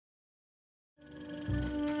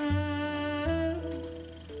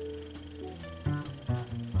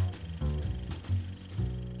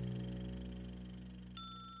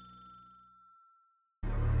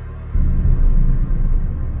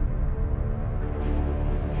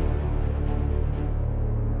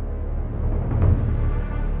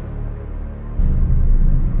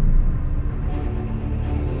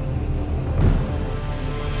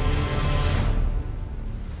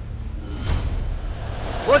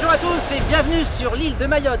Bonjour à tous et bienvenue sur l'île de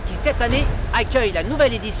Mayotte qui cette année accueille la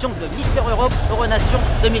nouvelle édition de Mister Europe Euronation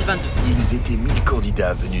 2022. Ils étaient 1000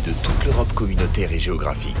 candidats venus de toute l'Europe communautaire et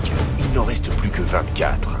géographique. Il n'en reste plus que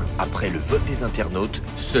 24. Après le vote des internautes,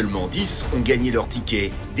 seulement 10 ont gagné leur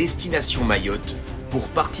ticket Destination Mayotte pour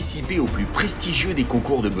participer au plus prestigieux des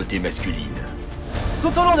concours de beauté masculine.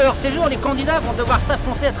 Tout au long de leur séjour, les candidats vont devoir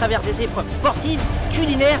s'affronter à travers des épreuves sportives,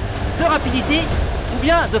 culinaires, de rapidité ou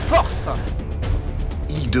bien de force.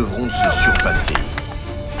 Ils devront se surpasser.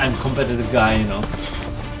 I'm a competitive guy, you know.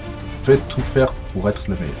 Faites tout faire pour être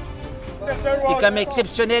le meilleur. Ce qui est quand même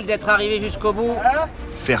exceptionnel d'être arrivé jusqu'au bout.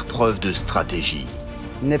 Faire preuve de stratégie.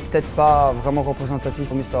 N'est peut-être pas vraiment représentatif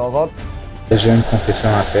pour Mister Europe. J'ai une confession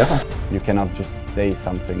à faire. You cannot just say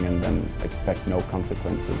something and then expect no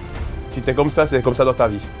consequences. Si t'es comme ça, c'est comme ça dans ta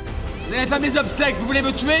vie. Vous avez fait mes obsèques, vous voulez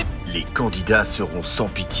me tuer? Les candidats seront sans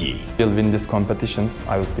pitié. If I'll win this competition,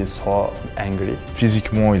 I would be so angry.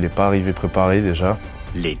 Physiquement, il n'est pas arrivé préparé déjà.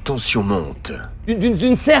 Les tensions montent. Tu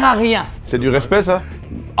ne sers à rien. C'est du respect, ça?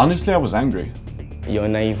 Honestly, I was angry. Il y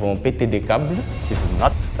en a, ils vont péter des câbles. This is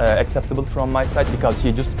not acceptable from my side because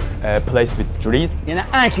he just plays with juries. Il y en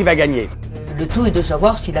a un qui va gagner. Le tout est de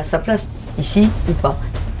savoir s'il a sa place ici ou pas.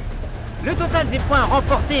 Le total des points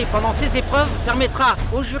remportés pendant ces épreuves permettra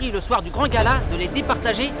au jury le soir du grand gala de les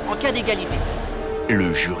départager en cas d'égalité.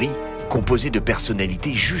 Le jury, composé de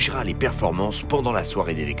personnalités, jugera les performances pendant la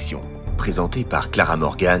soirée d'élection. Présenté par Clara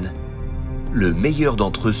Morgan, le meilleur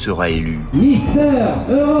d'entre eux sera élu. Mister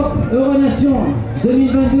Europe Euronation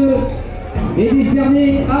 2022 est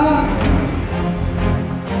décerné à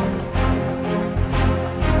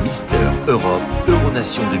Mister Europe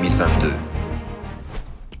Euronation 2022.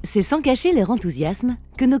 C'est sans cacher leur enthousiasme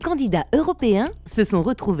que nos candidats européens se sont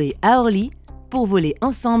retrouvés à Orly pour voler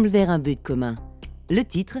ensemble vers un but commun. Le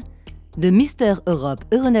titre de Mister Europe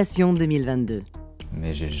Euronation 2022.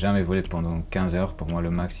 Mais j'ai jamais volé pendant 15 heures. Pour moi, le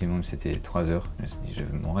maximum, c'était 3 heures. Je me suis dit, je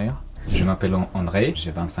vais mourir. Je m'appelle Andrei, j'ai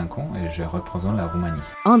 25 ans et je représente la Roumanie.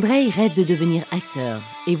 Andrei rêve de devenir acteur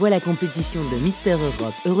et voit la compétition de Mister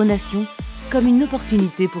Europe Euronation comme une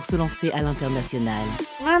opportunité pour se lancer à l'international.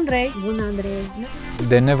 Andrei, bun Andrei.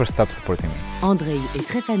 They never stop supporting me. Andrei est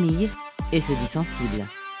très famille et se dit sensible.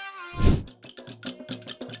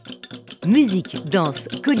 Musique, danse,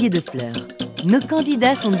 collier de fleurs. Nos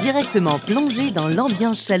candidats sont directement plongés dans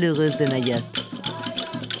l'ambiance chaleureuse de Mayotte.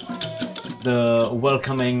 The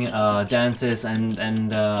welcoming dances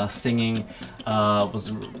and singing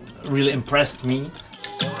was really impressed me.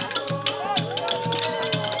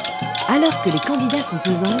 Alors que les candidats sont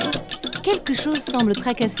aux anges, quelque chose semble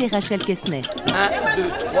tracasser Rachel Quesnay. 1, 2,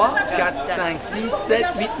 3, 4, 5, 6, 7,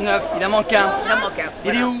 8, 9. Il en manque un.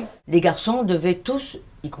 Il est où? Les garçons devaient tous,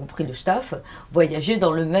 y compris le staff, voyager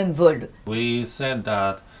dans le même vol. We said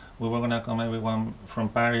that we were gonna come everyone from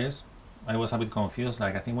Paris. I was a bit confused,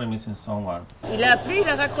 like I think we're missing someone. Il a appelé, il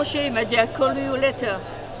a raccroché, il m'a dit I call you later.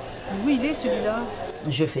 Où il est celui-là?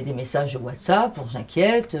 Je fais des messages WhatsApp, on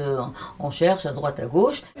s'inquiète, on cherche à droite à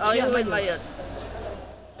gauche. Are you in Mayotte?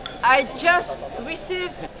 I just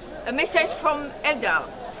received a message from Eldar.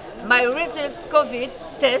 My result COVID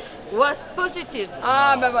test was positive.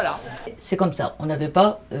 Ah ben voilà. C'est comme ça, on n'avait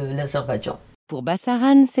pas l'Azerbaïdjan. Pour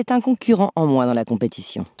Bassaran, c'est un concurrent en moins dans la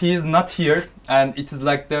compétition. He is not here and it is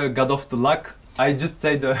like the god of the luck. I just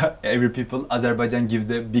say to every people, Azerbaijan give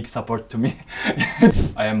the big support to me.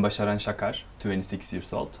 I am Basharan Shakar, 26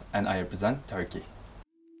 years old, and I represent Turkey.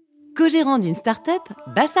 Co-gérant d'une start-up,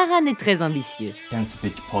 Bassaran est très ambitieux. I can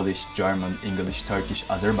speak Polish, German, English, Turkish,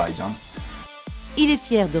 Azerbaijan. Il est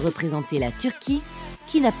fier de représenter la Turquie,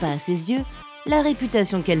 qui n'a pas à ses yeux la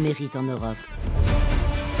réputation qu'elle mérite en Europe.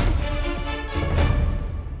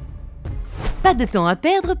 Pas de temps à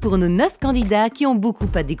perdre pour nos 9 candidats qui ont beaucoup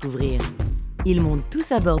à découvrir. Ils montent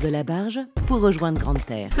tous à bord de la barge pour rejoindre Grande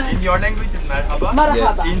Terre. Je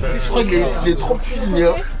crois qu'il est trop petit.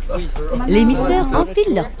 Les mystères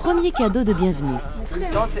enfilent leur premier cadeau de bienvenue.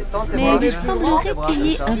 Mais il semblerait qu'il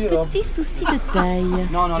y ait un petit souci de taille.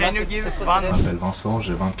 Je m'appelle Vincent,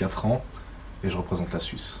 j'ai 24 ans et je représente la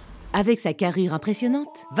Suisse. Avec sa carrure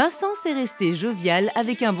impressionnante, Vincent s'est resté jovial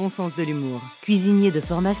avec un bon sens de l'humour. Cuisinier de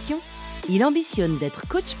formation, il ambitionne d'être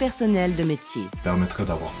coach personnel de métier. Ça permettrait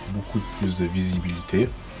d'avoir beaucoup plus de visibilité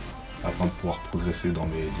afin de pouvoir progresser dans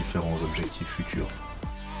mes différents objectifs futurs.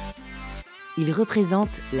 Il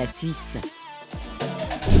représente la Suisse.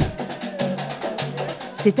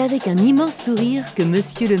 C'est avec un immense sourire que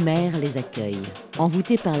Monsieur le maire les accueille.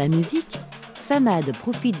 Envoûté par la musique, Samad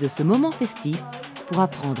profite de ce moment festif pour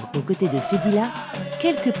apprendre aux côtés de Fedila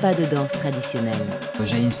quelques pas de danse traditionnelle.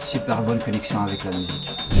 J'ai une super bonne connexion avec la musique.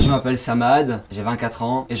 Je m'appelle Samad, j'ai 24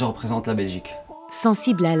 ans et je représente la Belgique.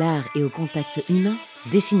 Sensible à l'art et au contact humain,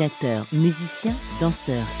 dessinateur, musicien,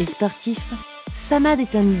 danseur et sportif, Samad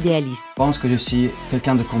est un idéaliste. Je pense que je suis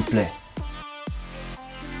quelqu'un de complet.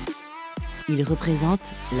 Il représente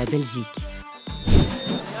la Belgique.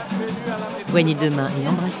 Poignées de main et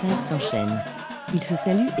embrassades s'enchaînent. Ils se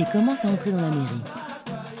saluent et commencent à entrer dans la mairie.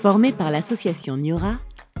 Formés par l'association Niora,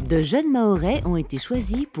 de jeunes Mahorais ont été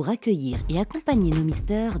choisis pour accueillir et accompagner nos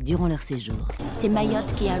misters durant leur séjour. C'est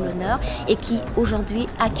Mayotte qui a l'honneur et qui aujourd'hui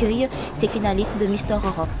accueille ces finalistes de Mister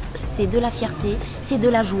Europe. C'est de la fierté, c'est de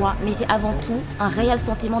la joie, mais c'est avant tout un réel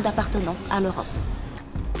sentiment d'appartenance à l'Europe.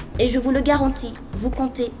 Et je vous le garantis, vous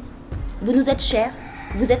comptez, vous nous êtes chers,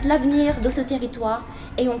 vous êtes l'avenir de ce territoire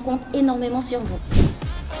et on compte énormément sur vous.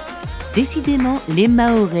 Décidément, les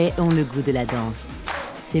Mahorais ont le goût de la danse.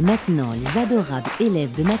 C'est maintenant les adorables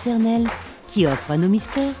élèves de maternelle qui offrent à nos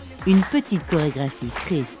misters une petite chorégraphie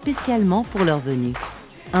créée spécialement pour leur venue.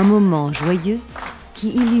 Un moment joyeux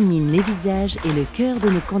qui illumine les visages et le cœur de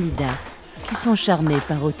nos candidats qui sont charmés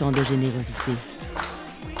par autant de générosité.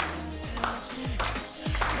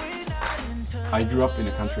 I grew up in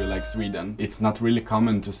a country like Sweden. It's not really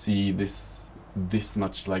common to see this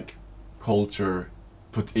much like culture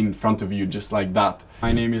put in front of you just like that.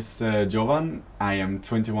 My name is Jovan, I am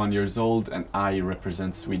 21 years old and I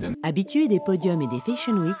represent Sweden. Habitué des podiums et des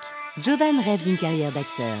Fashion Week, Jovan rêve d'une carrière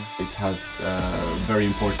d'acteur. It has very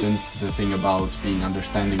important the thing about being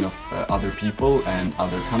understanding of other people and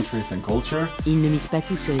other countries and culture. Il ne mise pas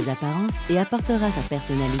tout sur les apparences et apportera sa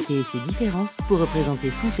personnalité et ses différences pour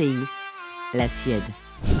représenter son pays, la Suède.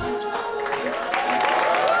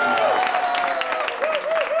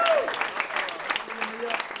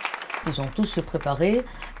 Ils ont tous se préparé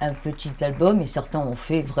un petit album et certains ont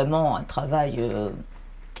fait vraiment un travail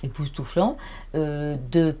époustouflant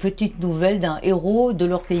de petites nouvelles d'un héros de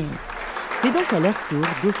leur pays. C'est donc à leur tour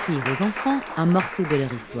d'offrir aux enfants un morceau de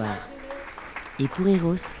leur histoire. Et pour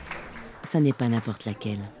Eros, ça n'est pas n'importe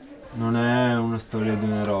laquelle. Non è una storia di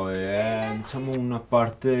un eroe, è diciamo una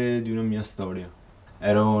parte di una mia storia.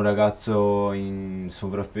 Ero un ragazzo in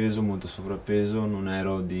sovrappeso, molto sovrappeso, non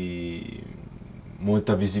ero di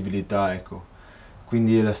molta visibilità, ecco.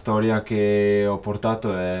 Quindi la storia che ho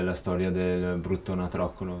portato è la storia del brutto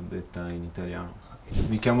natroccolo, detta in italiano.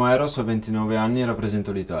 Mi chiamo Eros, ho 29 anni e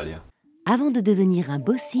rappresento l'Italia. Avant de devenir un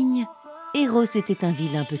beau cygne, Eros était un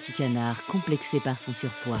vilain petit canard complexé par son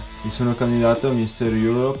surpoids. Mi sono candidato a Mister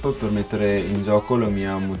Europe per mettere in gioco la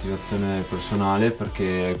mia motivazione personale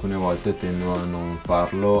perché alcune volte tendo a non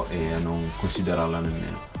farlo e a non considerarla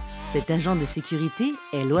nemmeno. Cet agent de sécurité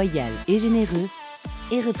est loyal et généreux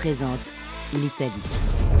et représente l'Italie.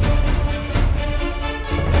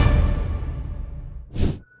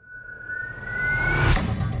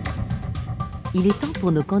 Il est temps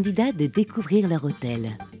pour nos candidats de découvrir leur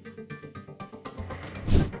hôtel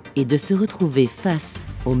et de se retrouver face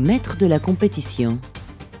au maître de la compétition,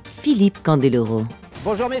 Philippe Candeloro.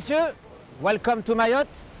 Bonjour messieurs, welcome to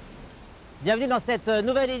Mayotte. Bienvenue dans cette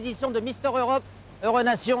nouvelle édition de Mister Europe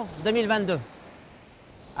Euronation 2022.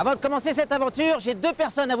 Avant de commencer cette aventure, j'ai deux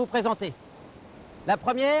personnes à vous présenter. La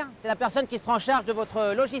première, c'est la personne qui sera en charge de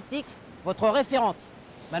votre logistique, votre référente,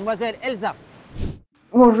 mademoiselle Elsa.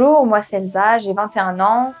 Bonjour, moi c'est Elsa, j'ai 21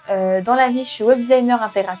 ans. Dans la vie, je suis web designer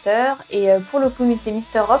intégrateur et pour le comité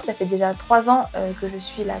Mister Europe, ça fait déjà 3 ans que je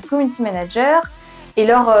suis la community manager. Et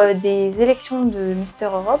lors des élections de Mister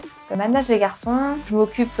Europe, je manage les garçons, je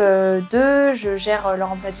m'occupe d'eux, je gère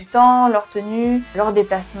leur emploi du temps, leur tenue, leurs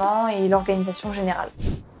déplacements et l'organisation générale.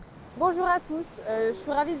 Bonjour à tous, je suis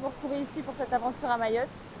ravie de vous retrouver ici pour cette aventure à Mayotte.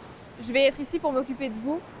 Je vais être ici pour m'occuper de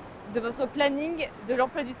vous, de votre planning, de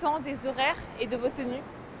l'emploi du temps, des horaires et de vos tenues.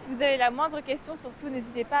 Si vous avez la moindre question, surtout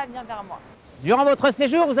n'hésitez pas à venir vers moi. Durant votre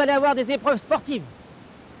séjour, vous allez avoir des épreuves sportives.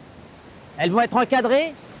 Elles vont être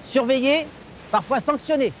encadrées, surveillées, parfois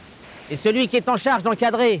sanctionnées. Et celui qui est en charge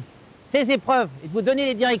d'encadrer ces épreuves et de vous donner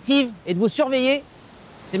les directives et de vous surveiller,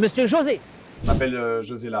 c'est Monsieur José. Je m'appelle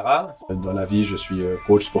José Lara. Dans la vie, je suis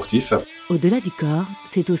coach sportif. Au-delà du corps,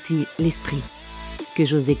 c'est aussi l'esprit que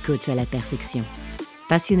José coach à la perfection.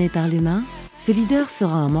 Passionné par l'humain, ce leader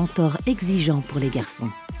sera un mentor exigeant pour les garçons.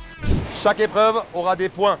 Chaque épreuve aura des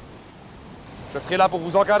points. Je serai là pour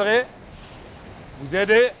vous encadrer, vous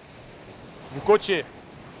aider, vous coacher.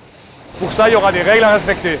 Pour ça, il y aura des règles à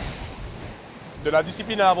respecter, de la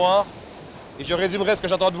discipline à avoir, et je résumerai ce que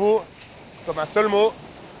j'attends de vous comme un seul mot,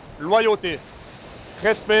 loyauté,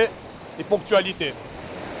 respect et ponctualité.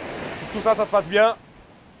 Si tout ça, ça se passe bien,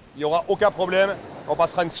 il n'y aura aucun problème, on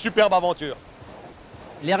passera une superbe aventure.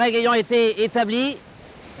 Les règles ayant été établies,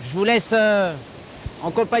 je vous laisse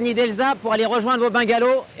en compagnie d'Elsa pour aller rejoindre vos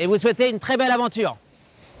bungalows et vous souhaiter une très belle aventure.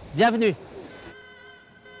 Bienvenue.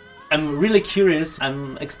 I'm really curious.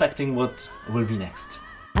 I'm expecting what will be next.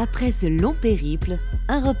 Après ce long périple,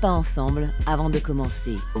 un repas ensemble avant de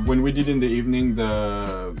commencer. When we did in the evening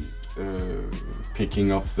the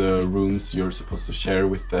picking of the rooms you're supposed to share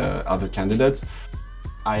with the other candidates,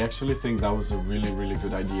 I actually think that was a really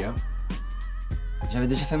good idea. J'avais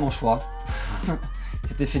déjà fait mon choix.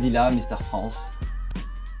 C'était Fedila, Mister France.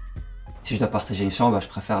 Si je dois partager une chambre, je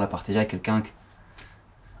préfère la partager avec quelqu'un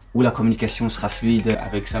où la communication sera fluide.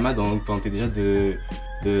 Avec Samad, on tentait déjà de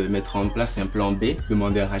mettre en place un plan B,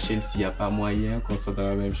 demander à Rachel s'il n'y a pas moyen qu'on soit dans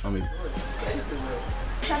la même chambre.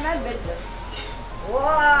 Samad, belle.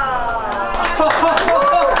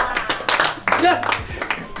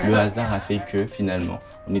 Le hasard a fait que, finalement,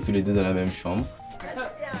 on est tous les deux dans la même chambre.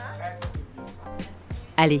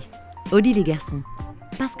 Allez, au lit les garçons,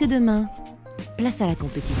 parce que demain, place à la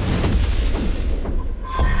compétition.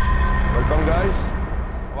 Welcome guys.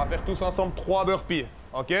 On va faire tous ensemble 3 burpees,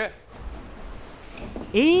 ok?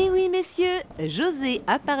 Et oui messieurs, José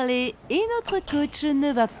a parlé et notre coach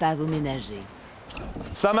ne va pas vous ménager.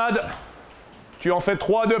 Samad, tu en fais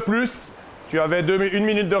 3 de plus. Tu avais 1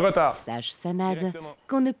 minute de retard. Sache Samad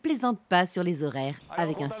qu'on ne plaisante pas sur les horaires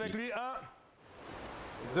avec un Suisse.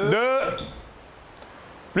 2.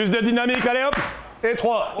 Plus de dynamique, allez hop. Et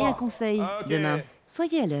 3. Et un conseil, demain,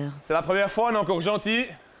 soyez à l'heure. C'est la première fois, on est encore gentil.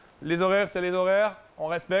 Les horaires, c'est les horaires, on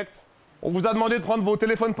respecte. On vous a demandé de prendre vos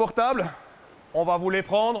téléphones portables. On va vous les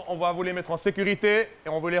prendre, on va vous les mettre en sécurité et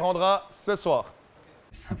on vous les rendra ce soir.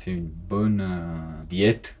 Ça fait une bonne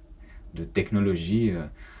diète de technologie.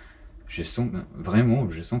 Je sens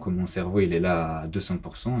que mon cerveau il est là à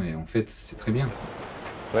 200% et en fait c'est très bien.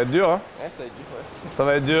 Ça va être dur, hein? Ouais, ça va être dur, ouais. Ça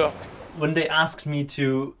va être dur. When they asked me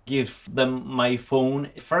to give them my phone,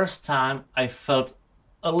 first time I felt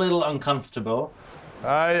a little uncomfortable.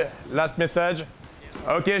 Allez, last message.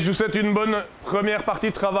 Ok, je vous souhaite une bonne première partie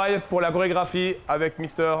de travail pour la chorégraphie avec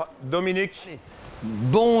Mr. Dominique.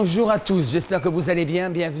 Bonjour à tous, j'espère que vous allez bien.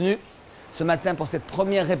 Bienvenue ce matin pour cette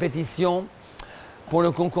première répétition pour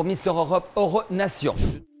le concours Mister Europe Euronation.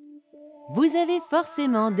 Vous avez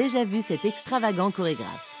forcément déjà vu cet extravagant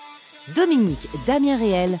chorégraphe. Dominique Damien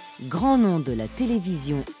Réel, grand nom de la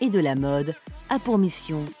télévision et de la mode, a pour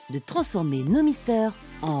mission de transformer nos mystères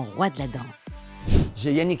en rois de la danse.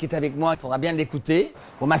 J'ai Yannick qui est avec moi, il faudra bien l'écouter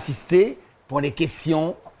pour m'assister pour les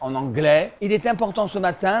questions en anglais. Il est important ce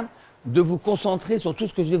matin de vous concentrer sur tout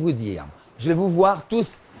ce que je vais vous dire. Je vais vous voir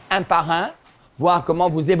tous un par un, voir comment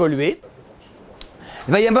vous évoluez.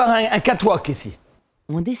 Il va y avoir un catwalk ici.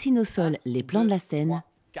 On dessine au sol les plans de la scène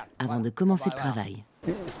avant de commencer le travail.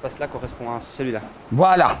 Cet espace-là correspond à celui-là.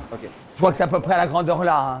 Voilà. Okay. Je crois que c'est à peu près à la grandeur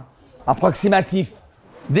là, hein. Approximatif.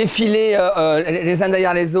 Défiler les uns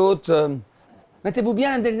derrière les autres. Mettez-vous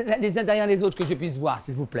bien les uns derrière les autres que je puisse voir,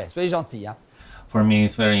 s'il vous plaît. Soyez gentils. Hein. For me,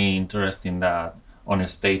 it's very interesting that on a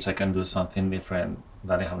stage I can do something different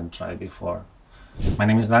that I haven't tried before. My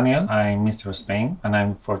name is Daniel, I'm Mr. Spain, and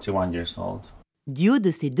I'm 41 years old. Du haut de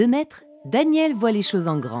ses 2 mètres, Daniel voit les choses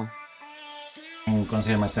en grand. I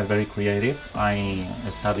consider myself very creative. I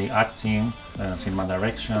study acting, cinema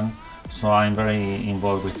direction, so I'm very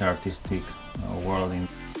involved with the artistic world.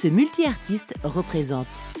 Ce multi-artiste représente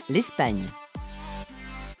l'Espagne.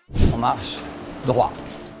 On marche droit.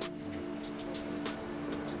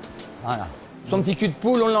 Voilà. Son petit cul de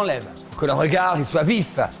poule, on l'enlève. Que le regard il soit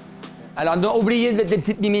vif. Alors, non, oubliez de mettre des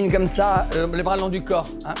petites mimines comme ça, les bras le long du corps.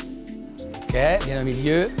 Hein. Ok, bien au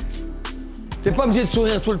milieu. T'es pas obligé de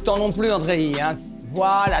sourire tout le temps non plus, André. Hein.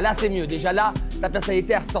 Voilà, là c'est mieux. Déjà là, ta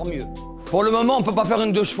personnalité elle ressort mieux. Pour le moment, on peut pas faire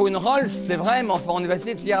une 2 chevaux, une Rolls, c'est vrai, mais enfin, on va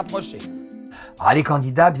essayer de s'y rapprocher. Alors, les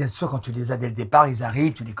candidats, bien sûr, quand tu les as dès le départ, ils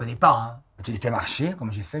arrivent, tu les connais pas. Hein. Tu les fais marcher,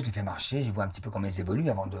 comme j'ai fait, je les fais marcher, je vois un petit peu comment ils évoluent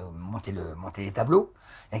avant de monter les tableaux.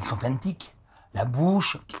 Et ils sont pleins de tics. La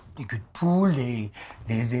bouche, les culs de poule,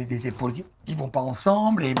 les épaules qui vont pas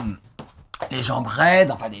ensemble, et les jambes raides,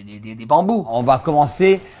 enfin des bambous. On va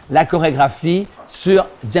commencer la chorégraphie sur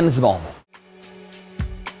James Bond.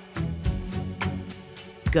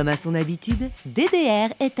 Comme à son habitude,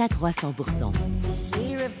 DDR est à 300%.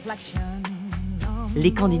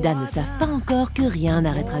 Les candidats ne savent pas encore que rien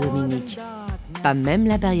n'arrêtera Dominique. Pas même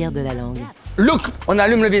la barrière de la langue. Look, on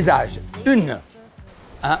allume le visage. 1.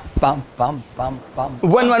 Pam, pam, pam, pam.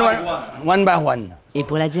 One by one. Et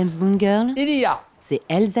pour la James Bond Girl, il y a. C'est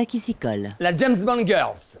Elsa qui s'y colle. La James Bond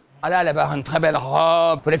Girls. Ah là, elle va avoir une très belle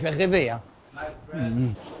robe. Faut les faire rêver. Hein.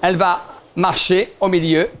 Elle va marcher au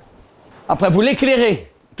milieu. Après, vous l'éclairez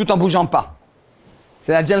tout en bougeant pas.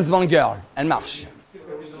 C'est la James Bond Girls. Elle marche.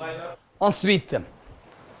 Ensuite,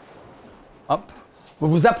 hop, vous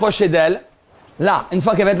vous approchez d'elle. Là, une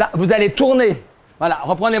fois qu'elle va être là, vous allez tourner Voilà,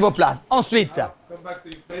 reprenez vos places. Ensuite.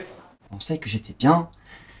 On sait que j'étais bien,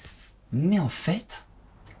 mais en fait,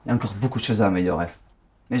 il y a encore beaucoup de choses à améliorer.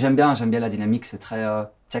 Mais j'aime bien la dynamique, c'est très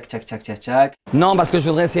tchac, tchac, tchac, tchac, tchac. Non, parce que je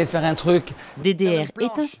voudrais essayer de faire un truc. DDR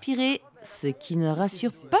est inspiré, ce qui ne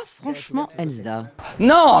rassure pas franchement Elsa.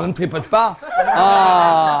 Non, ne tripote pas.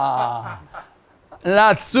 Ah,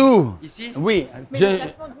 là-dessous. Ici? Oui.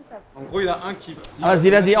 En gros, il y en a un qui...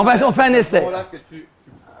 Vas-y, vas-y, on fait un essai.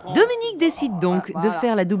 Dominique décide donc de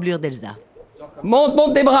faire la doublure d'Elsa.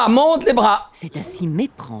 Monte tes bras, monte les bras. C'est à s'y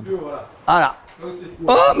méprendre. Voilà.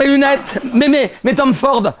 Oh, mes lunettes. Mais Tom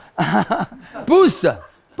Ford. Pousse.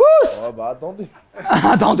 Pousse. Oh bah attendez.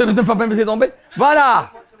 Attendez, ne faut pas me laisser tomber. Voilà.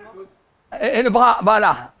 Et le bras,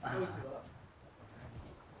 voilà.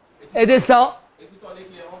 Et descend.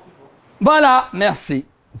 Voilà, merci.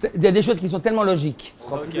 Il y a des choses qui sont tellement logiques.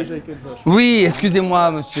 Oui,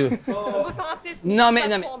 excusez-moi, monsieur. On peut faire un test. Non, mais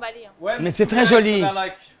mais c'est très joli.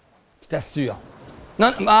 Je t'assure.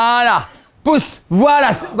 Non, voilà. Pousse.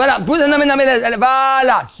 Voilà. Pousse. Non, mais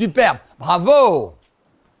voilà. Superbe. Bravo.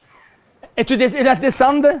 Et la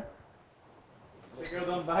descente.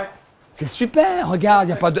 C'est super. Regarde,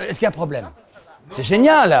 y a pas de. Est-ce qu'il y a un problème? C'est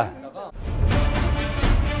génial.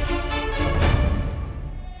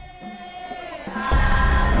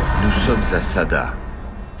 Nous sommes à Sada.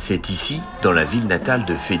 C'est ici, dans la ville natale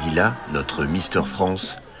de Fedila, notre Mister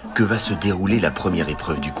France, que va se dérouler la première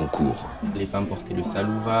épreuve du concours. Les femmes portaient le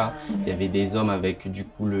salouva, il y avait des hommes avec du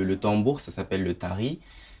coup le tambour, ça s'appelle le tari,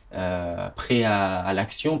 prêts à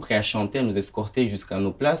l'action, prêts à chanter, à nous escorter jusqu'à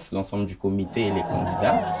nos places, l'ensemble du comité et les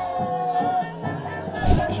candidats.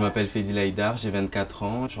 Je m'appelle Fedila Haïdar, j'ai 24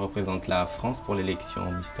 ans, je représente la France pour l'élection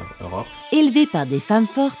Mister Europe. Élevé par des femmes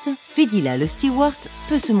fortes, Fedila le steward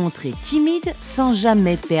peut se montrer timide sans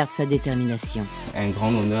jamais perdre sa détermination. Un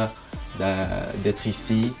grand honneur d'être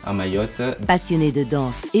ici, à Mayotte. Passionné de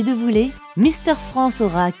danse et de volley, Mister France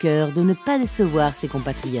aura à cœur de ne pas décevoir ses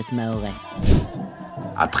compatriotes mahorais.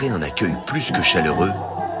 Après un accueil plus que chaleureux,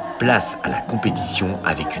 place à la compétition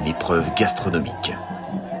avec une épreuve gastronomique.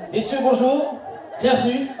 Messieurs, bonjour.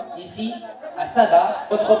 Bienvenue ici à Sada,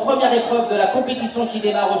 votre première épreuve de la compétition qui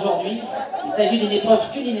démarre aujourd'hui. Il s'agit d'une épreuve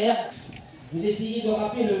culinaire. Vous essayez de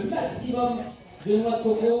râper le maximum de noix de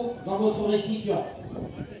coco dans votre récipient.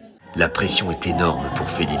 La pression est énorme pour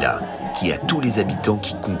Fedila, qui a tous les habitants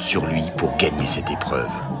qui comptent sur lui pour gagner cette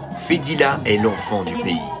épreuve. Fedila est l'enfant du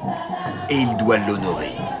pays et il doit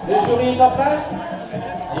l'honorer. Le jury est en place.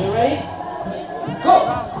 Are you ready? Go!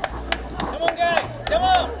 Come on guys, come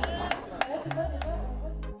on!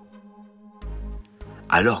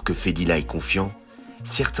 Alors que Fedila est confiant,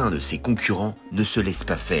 certains de ses concurrents ne se laissent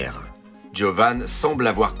pas faire. Jovan semble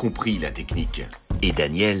avoir compris la technique. Et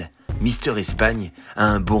Daniel, Mister Espagne, a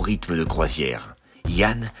un bon rythme de croisière.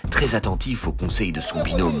 Yann, très attentif aux conseils de son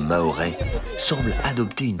binôme mahorais, semble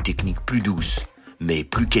adopter une technique plus douce, mais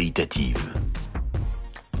plus qualitative.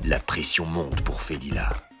 La pression monte pour Fedila.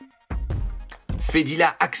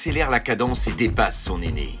 Fedila accélère la cadence et dépasse son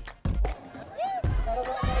aîné.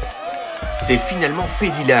 C'est finalement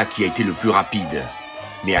Fedila qui a été le plus rapide.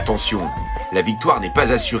 Mais attention, la victoire n'est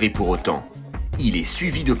pas assurée pour autant. Il est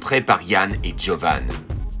suivi de près par Yann et Jovan.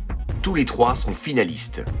 Tous les trois sont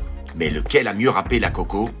finalistes. Mais lequel a mieux râpé la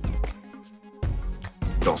coco?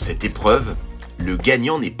 Dans cette épreuve, le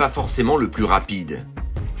gagnant n'est pas forcément le plus rapide.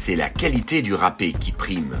 C'est la qualité du râpé qui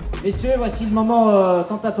prime. Messieurs, voici le moment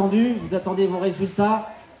tant attendu. Vous attendez vos résultats.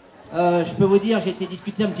 Je peux vous dire, j'ai été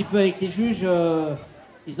discuter un petit peu avec les juges.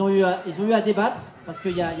 Ils ont eu à débattre parce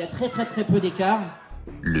qu'il y a très peu d'écart.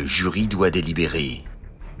 Le jury doit délibérer.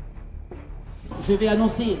 Je vais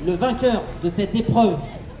annoncer le vainqueur de cette épreuve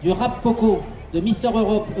du rap coco de Mister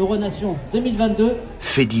Europe Euronation 2022.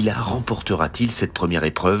 Fedila remportera-t-il cette première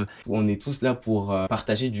épreuve? On est tous là pour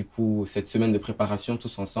partager du coup cette semaine de préparation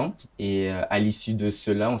tous ensemble. Et à l'issue de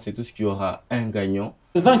cela, on sait tous qu'il y aura un gagnant.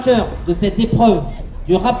 Le vainqueur de cette épreuve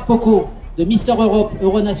du rap coco de Mister Europe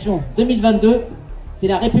Euronation 2022, c'est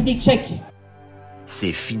la République tchèque.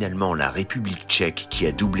 C'est finalement la République tchèque qui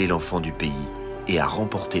a doublé l'enfant du pays et a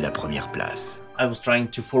remporté la première place. I was trying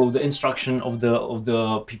to follow the instruction of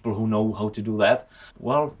the people who know how to do that.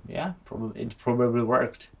 Well, yeah, it probably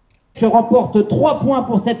worked. Je remporte 3 points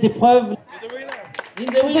pour cette épreuve. Vous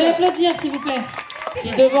pouvez applaudir, s'il vous plaît.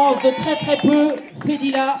 Qui devance de très peu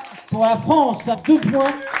Fedila pour la France à 2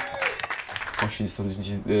 points. Quand je suis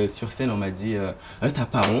descendu sur scène, on m'a dit t'as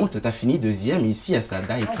pas honte, t'as fini deuxième ici à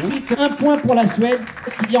Sada et tout. Ensuite, 1 point pour la Suède,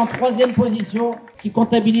 qui vient en 3e position, qui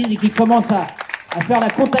comptabilise et qui commence à faire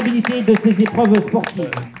la comptabilité de ses épreuves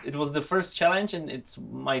sportives. It was the first challenge and it's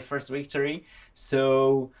my first victory.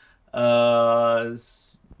 So,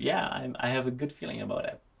 Yeah, I have a good feeling about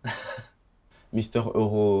it. Mister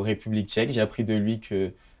Euro République tchèque, j'ai appris de lui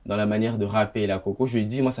que dans la manière de rapper la coco, je lui ai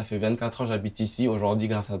dit, moi ça fait 24 ans j'habite ici, aujourd'hui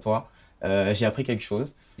grâce à toi, j'ai appris quelque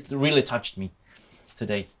chose. It really touched me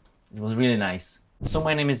today. It was really nice. So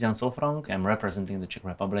my name is Jan Sofrank, I'm representing the Czech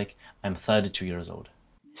Republic. I'm 32 years old.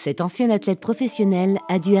 Cet ancien athlète professionnel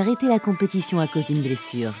a dû arrêter la compétition à cause d'une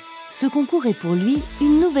blessure. Ce concours est pour lui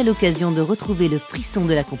une nouvelle occasion de retrouver le frisson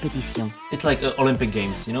de la compétition. It's like Olympic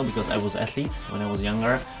Games, you know, because I was athlete when I was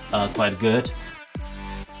younger, quite good.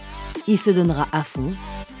 Il se donnera à fond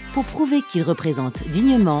pour prouver qu'il représente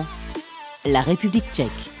dignement la République tchèque.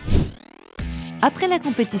 Après la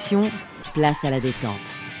compétition, place à la détente.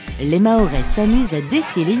 Les Mahorais s'amusent à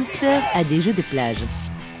défier les misters à des jeux de plage.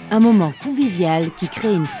 Un moment convivial qui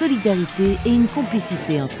crée une solidarité et une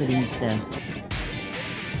complicité entre les misters.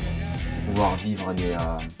 Pouvoir vivre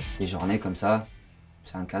des journées comme ça,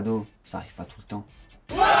 c'est un cadeau, ça arrive pas tout le temps.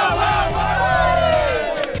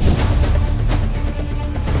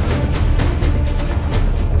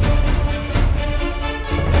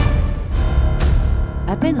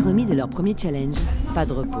 À peine remis de leur premier challenge, pas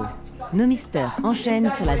de repos. Nos misters enchaînent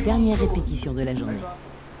sur la dernière répétition de la journée.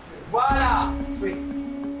 Voilà.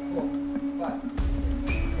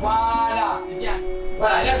 Voilà, c'est bien.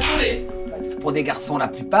 Voilà, la tournée. Pour des garçons, la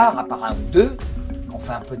plupart, à part un ou deux, qui ont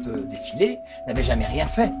fait un peu de défilé, n'avaient jamais rien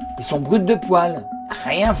fait. Ils sont bruts de poil,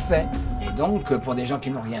 rien fait. Et donc, pour des gens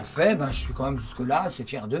qui n'ont rien fait, ben, je suis quand même jusque-là assez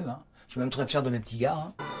fier d'eux. Hein. Je suis même très fier de mes petits gars.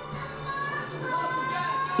 Hein.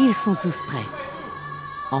 Ils sont tous prêts.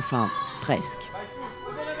 Enfin, presque.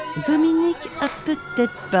 Dominique a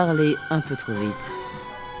peut-être parlé un peu trop vite.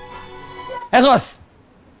 Hey Ross,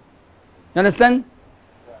 you understand?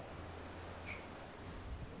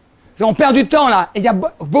 On perd du temps là, et il y a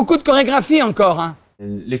beaucoup de chorégraphies encore. Hein.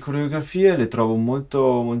 Le coreografie le trovo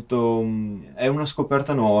molto... è una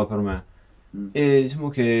scoperta nuova per me. E diciamo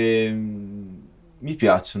che mi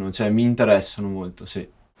piacciono, cioè mi interessano molto, sì.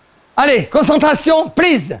 Allez, concentration,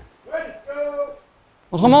 please!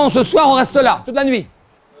 Autrement, ce soir, on reste là, toute la nuit.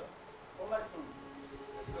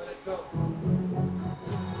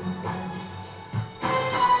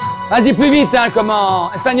 Vas-y, plus vite, hein, comme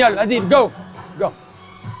en espagnol. Vas-y, go, go.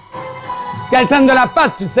 Skeleton de la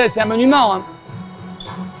patte, tu sais, c'est un monument. Hein.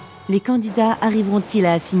 Les candidats arriveront-ils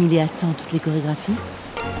à assimiler à temps toutes les chorégraphies?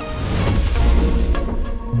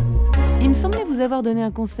 Il me semblait vous avoir donné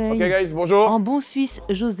un conseil. Ok guys, bonjour. En bon suisse,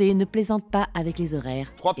 José ne plaisante pas avec les horaires.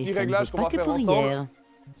 3 petits réglages qu'on va faire pour ensemble. hier.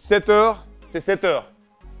 7 heures, c'est 7 heures.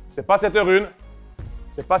 C'est pas 7h01,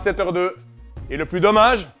 c'est pas 7h02. Et le plus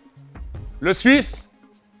dommage, le Suisse,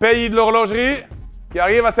 pays de l'horlogerie, qui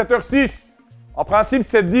arrive à 7h06. En principe,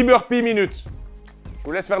 c'est 10 burpees minutes. Je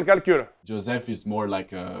vous laisse faire le calcul. Joseph is more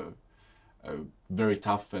like a very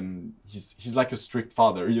tough, and he's like a strict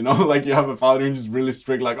father, you know? Like you have a father who's really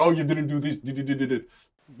strict, like, oh, you didn't do this, did it.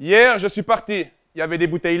 Hier, je suis parti. Il y avait des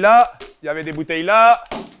bouteilles là, il y avait des bouteilles là,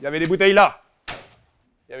 il y avait des bouteilles là.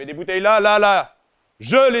 Il y avait des bouteilles là, là, là.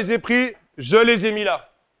 Je les ai pris, je les ai mis là.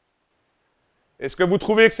 Est-ce que vous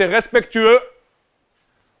trouvez que c'est respectueux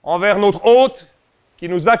envers notre hôte qui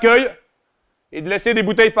nous accueille et de laisser des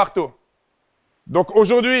bouteilles partout? Donc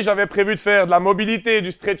aujourd'hui, j'avais prévu de faire de la mobilité et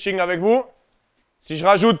du stretching avec vous. Si je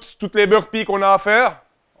rajoute toutes les burpees qu'on a à faire,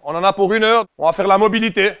 on en a pour 1 heure. On va faire la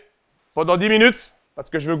mobilité pendant 10 minutes parce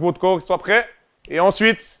que je veux que votre corps soit prêt. Et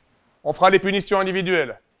ensuite, on fera les punitions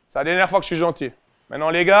individuelles. C'est la dernière fois que je suis gentil. Maintenant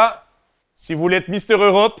les gars, si vous voulez être Mister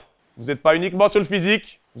Europe, vous n'êtes pas uniquement sur le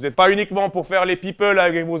physique, vous n'êtes pas uniquement pour faire les people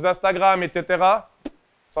avec vos Instagram, etc.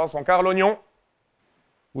 Ça, sans quart l'oignon.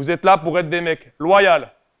 Vous êtes là pour être des mecs loyaux.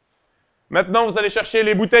 Maintenant, vous allez chercher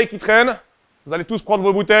les bouteilles qui traînent. Vous allez tous prendre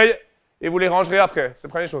vos bouteilles et vous les rangerez après. C'est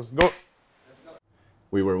la première chose. Go.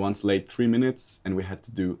 We were once late 3 minutes and we had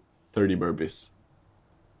to do 30 burpees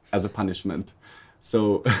as a punishment.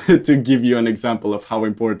 So, to give you an example of how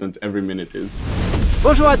important every minute is.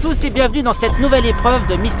 Bonjour à tous et bienvenue dans cette nouvelle épreuve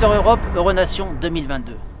de Mister Europe Euronation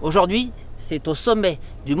 2022. Aujourd'hui, c'est au sommet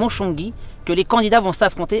du Mont Chongi que les candidats vont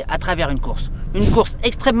s'affronter à travers une course. Une course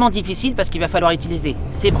extrêmement difficile parce qu'il va falloir utiliser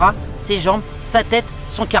ses bras, ses jambes, sa tête,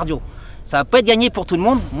 son cardio. Ça va pas être gagné pour tout le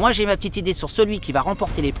monde. Moi, j'ai ma petite idée sur celui qui va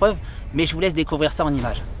remporter l'épreuve, mais je vous laisse découvrir ça en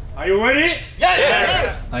images. Are you ready?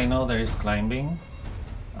 Yes! I know there is climbing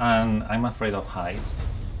and I'm afraid of heights.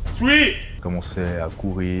 Oui! Commencer à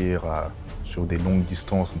courir sur des longues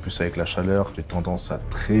distances, en plus avec la chaleur, j'ai tendance à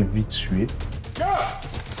très vite suer.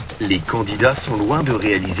 Les candidats sont loin de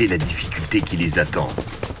réaliser la difficulté qui les attend.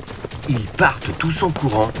 Ils partent tous en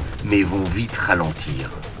courant, mais vont vite ralentir.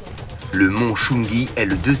 Le mont Chongi est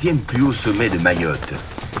le 2e plus haut sommet de Mayotte.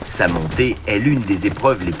 Sa montée est l'une des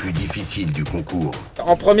épreuves les plus difficiles du concours.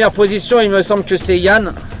 En première position, il me semble que c'est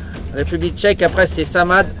Yann, République tchèque. Après, c'est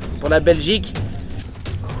Samad pour la Belgique.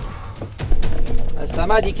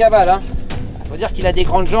 Samad, il cavale. Hein. Faut dire qu'il a des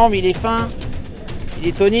grandes jambes, il est fin, il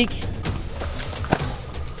est tonique.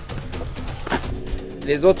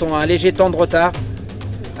 Les autres ont un léger temps de retard.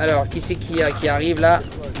 Alors, qui c'est qui arrive là?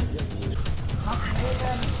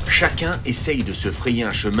 Chacun essaye de se frayer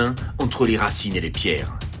un chemin entre les racines et les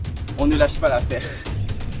pierres. On ne lâche pas l'affaire.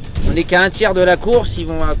 On n'est qu'à un tiers de la course, ils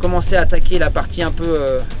vont commencer à attaquer la partie un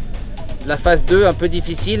peu, la phase 2, un peu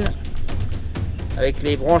difficile, avec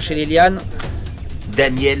les branches et les lianes.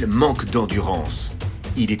 Daniel manque d'endurance.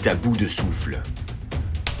 Il est à bout de souffle.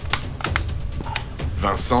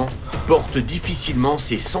 Vincent porte difficilement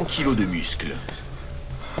ses 100 kilos de muscles.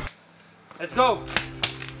 Let's go!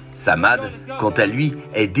 Samad, quant à lui,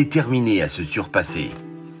 est déterminé à se surpasser.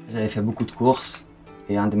 J'avais fait beaucoup de courses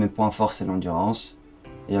et un de mes points forts c'est l'endurance.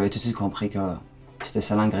 Et j'avais tout de suite compris que c'était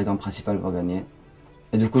ça l'ingrédient principal pour gagner.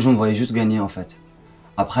 Et du coup je me voyais juste gagner en fait.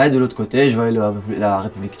 Après de l'autre côté je voyais la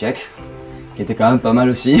République tchèque, qui était quand même pas mal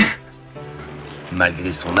aussi.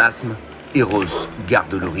 Malgré son asthme, Eros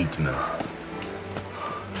garde le rythme.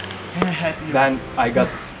 Then I got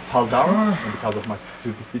fall down because of my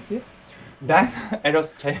stupidity. Then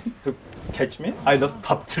Eros came to catch me. I lost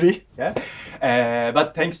top 3. Yeah,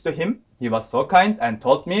 but thanks to him, he was so kind and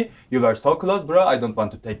told me, "You were so close, bro. I don't want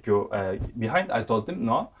to take you behind." I told him,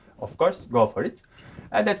 "No, of course, go for it."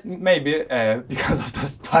 That's maybe because of the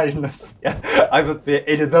tiredness. Yeah, I would be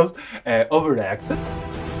a little overreacted.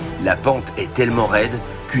 La pente est tellement raide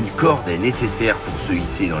qu'une corde est nécessaire pour se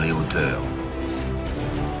hisser dans les hauteurs.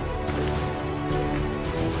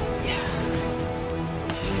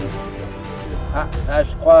 Ah, là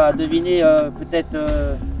je crois deviner peut-être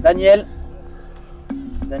Daniel.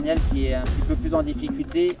 Daniel qui est un petit peu plus en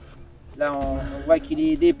difficulté. Là on voit qu'il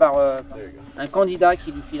est aidé par un candidat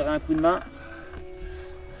qui lui filerait un coup de main.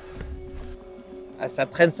 Ah, ça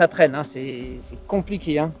traîne, hein. C'est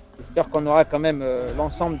compliqué. Hein. J'espère qu'on aura quand même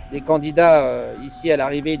l'ensemble des candidats ici à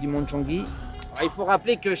l'arrivée du Mont Chongqing. Il faut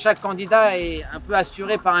rappeler que chaque candidat est un peu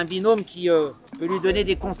assuré par un binôme qui peut lui donner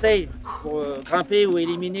des conseils pour grimper ou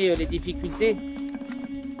éliminer les difficultés.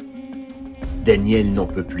 Daniel n'en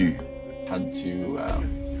peut plus. Had to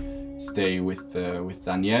stay with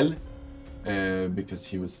Daniel because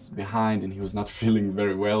he was behind and he was not feeling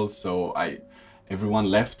very well. So everyone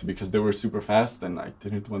left because they were super fast, and I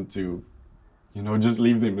didn't want to, just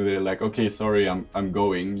leave them. They're like, okay, sorry, I'm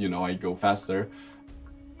going. I go faster.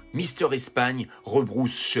 Mister Espagne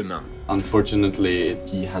rebrousse chemin. Unfortunately,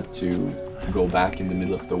 he had to go back in the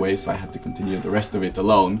middle of the way, so I had to continue the rest of it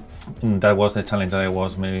alone. That was the challenge that I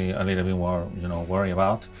was maybe a little bit more, worried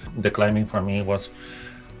about. The climbing for me was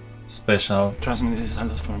special. Trust me, this is a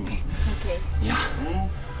lot for me. Okay. Yeah.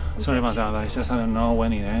 Sorry about that. I don't know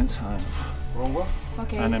when it ends.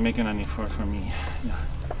 Okay. And I'm making an effort for me. Yeah.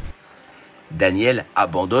 Daniel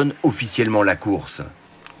abandonne officiellement la course.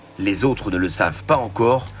 Les autres ne le savent pas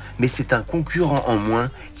encore, mais c'est un concurrent en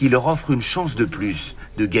moins qui leur offre une chance de plus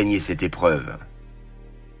de gagner cette épreuve.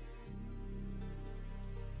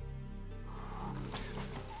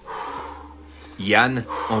 Yann,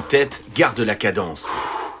 en tête, garde la cadence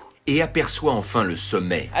et aperçoit enfin le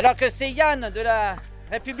sommet. Alors que c'est Yann de la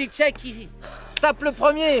République tchèque qui tape le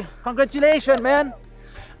premier. Congratulations, man!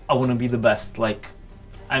 I want to be the best. Like,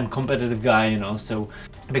 I'm a competitive guy, so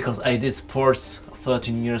because I did sports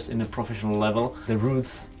 13 years in a professional level, the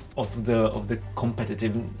roots of the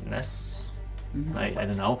competitiveness, I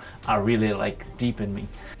don't know, are really deep in me.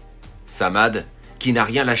 Samad, qui n'a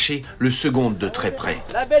rien lâché, le seconde de très près.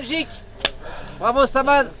 La Belgique! Bravo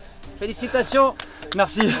Samad! Félicitations!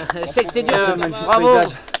 Merci! Je sais que c'est dur, bravo!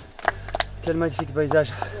 Paysage. Quel magnifique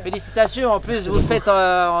paysage! Félicitations, en plus vous le faites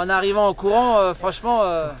en arrivant au courant, franchement...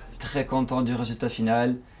 Très content du résultat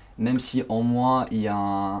final, même si en moi il y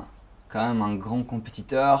a quand même un grand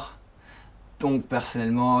compétiteur. Donc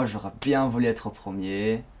personnellement j'aurais bien voulu être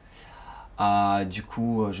premier. Du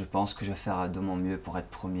coup je pense que je vais faire de mon mieux pour être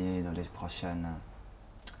premier dans les prochaines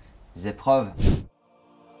épreuves.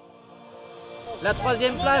 La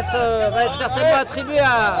troisième place va être certainement attribuée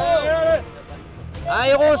à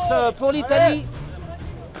Eros pour l'Italie.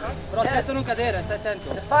 Yes.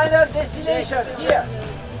 The final destination here.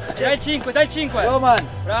 Dai 5, dai 5! Go man!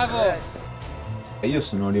 Bravo! Io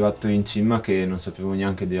sono arrivato in cima che non sapevo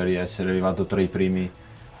neanche di essere arrivato tra i primi,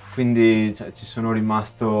 quindi ci sono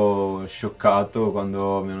rimasto scioccato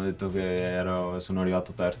quando mi hanno detto che sono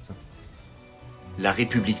arrivato terzo. La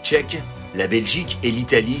République tchèque, la Belgique et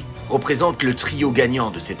l'Italie représentent le trio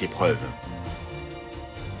gagnant de cette épreuve.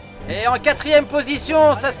 Et en 4e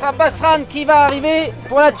position, ça sera Basran qui va arriver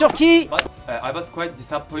pour la Turquie. But I was quite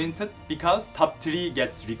disappointed because top 3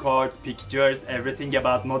 gets record, pictures, everything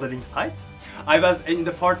about modeling site. I was in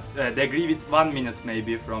the 4th degree with 1 minute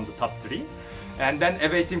maybe from the top 3. And then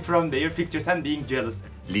awaiting from their pictures and being jealous.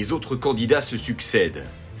 Les autres candidats se succèdent.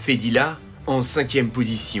 Fedila en 5e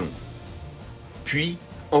position. Puis,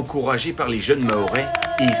 encouragé par les jeunes Mahorais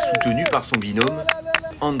et soutenu par son binôme,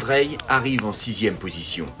 Andrei arrive en 6e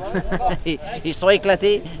position. Ils sont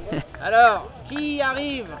éclatés. Alors, qui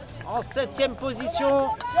arrive en 7e position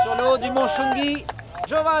sur le haut du mont Chungi?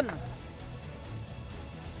 Jovan.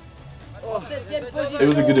 En 7e position. It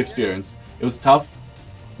was a good experience. It was tough,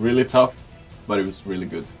 really tough, but it was really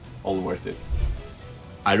good. All worth it.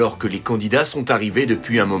 Alors que les candidats sont arrivés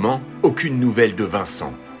depuis un moment, aucune nouvelle de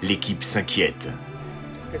Vincent. L'équipe s'inquiète.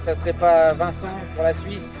 Est-ce que ça serait pas Vincent pour la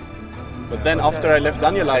Suisse? But then after I left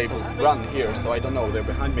Daniel, I ran here, so I don't know. They're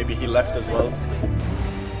behind. Maybe he left as well.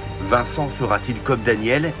 Vincent fera-t-il comme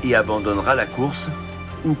Daniel et abandonnera la course?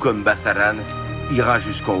 Ou comme Bassaran, ira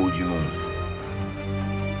jusqu'en haut du monde?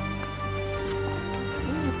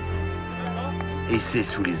 Et c'est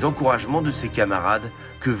sous les encouragements de ses camarades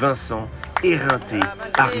que Vincent, éreinté,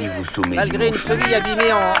 arrive au sommet Malgré du une cheville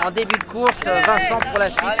abîmée en début de course, Vincent pour la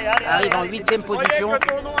Suisse arrive en 8e position.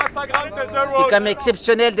 Ce qui est quand même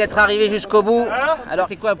exceptionnel d'être arrivé jusqu'au bout. Alors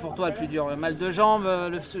c'est quoi pour toi le plus dur? Le mal de jambe,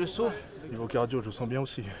 le souffle? Niveau cardio, je le sens bien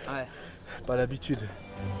aussi. Ouais. Pas l'habitude.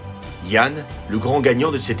 Yann, le grand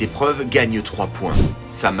gagnant de cette épreuve, gagne 3 points.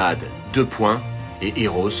 Samad, 2 points. Et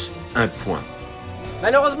Eros, 1 point.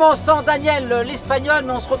 Malheureusement, sans Daniel, l'Espagnol,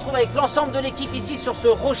 mais on se retrouve avec l'ensemble de l'équipe ici sur ce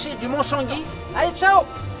rocher du Mont Changi. Allez, ciao!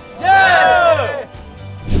 Yes!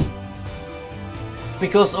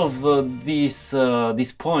 Because of these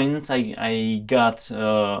points I got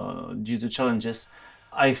due to challenges,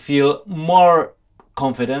 I feel more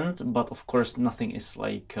confident, but of course nothing is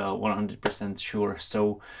like 100% sure.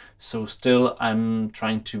 So still I'm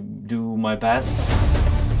trying to do my best.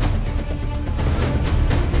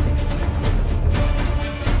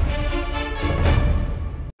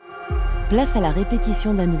 Place à la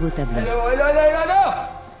répétition d'un nouveau tableau. Hello.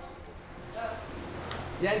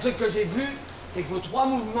 Il y a un truc que j'ai vu, c'est que vos 3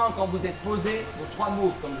 mouvements quand vous êtes posé, vos 3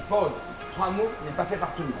 moves comme pause, 3 moves n'est pas fait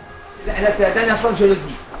par tout le monde. Et là c'est la dernière fois que je le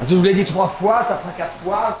dis. Parce que je vous l'ai dit 3 fois, ça fera 4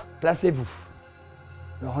 fois. Placez-vous.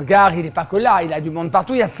 Le regard, il n'est pas que là, il a du monde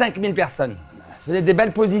partout, il y a 5000 personnes. Faisez des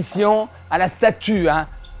belles positions à la statue, hein,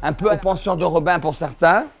 un peu à la pension de Robin pour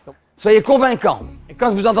certains. Soyez convaincants. Et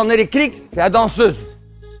quand vous entendez les clics, c'est la danseuse.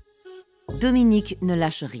 Dominique ne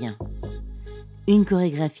lâche rien. Une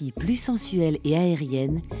chorégraphie plus sensuelle et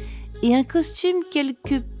aérienne et un costume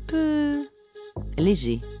quelque peu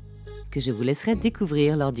léger que je vous laisserai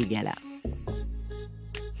découvrir lors du gala.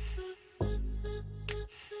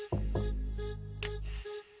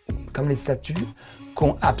 Comme les statues,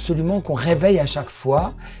 qu'on réveille à chaque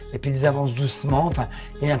fois, et puis ils avancent doucement, enfin,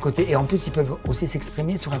 il y a un côté, et en plus ils peuvent aussi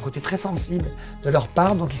s'exprimer sur un côté très sensible de leur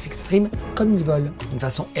part, donc ils s'expriment comme ils veulent, d'une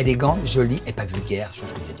façon élégante, jolie et pas vulgaire,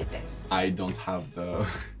 chose que je déteste. I don't have the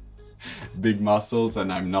big muscles and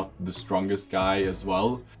I'm not the strongest guy as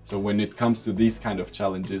well. So when it comes to these kind of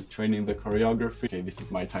challenges, training the choreography, okay, this is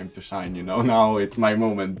my time to shine, you know, now it's my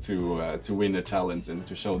moment to win a challenge and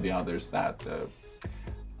to show the others that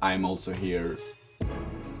I'm also here.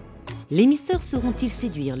 Les mystères sauront-ils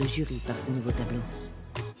séduire le jury par ce nouveau tableau?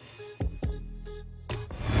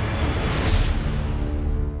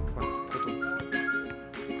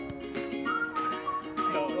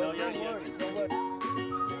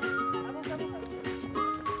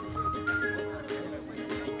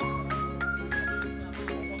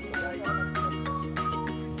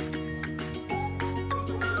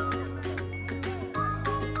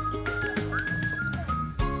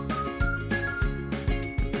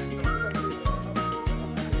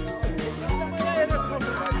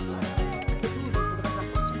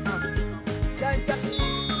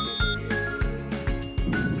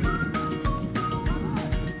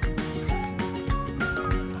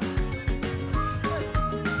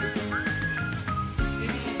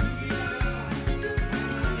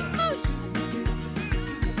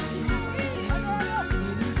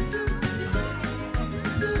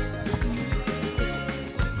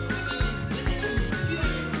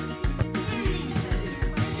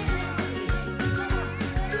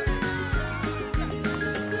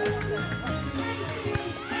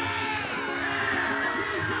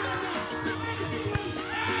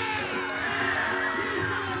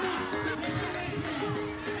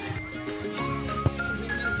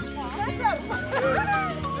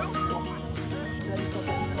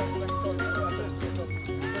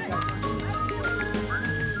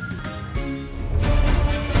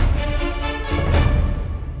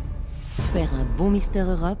 bon Mister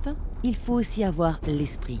Europe, il faut aussi avoir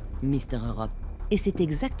l'esprit Mister Europe. Et c'est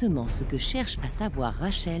exactement ce que cherche à savoir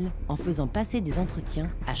Rachel en faisant passer des entretiens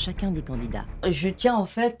à chacun des candidats. Je tiens en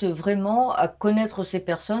fait vraiment à connaître ces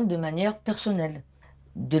personnes de manière personnelle.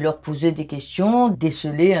 De leur poser des questions,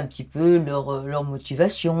 déceler un petit peu leur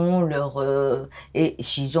motivation, et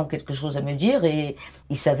s'ils ont quelque chose à me dire. Et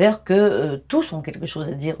il s'avère que tous ont quelque chose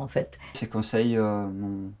à dire en fait. Ces conseils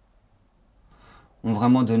m'ont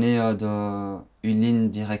vraiment donné une ligne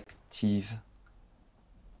directive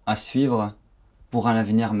à suivre pour un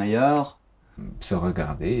avenir meilleur. Se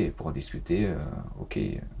regarder et pour discuter, ok,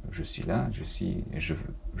 je suis là,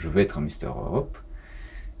 je veux être un Mister Europe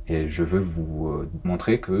et je veux vous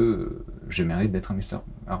montrer que je mérite d'être un Mister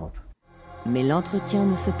Europe. Mais l'entretien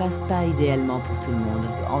ne se passe pas idéalement pour tout le monde.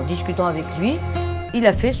 En discutant avec lui, il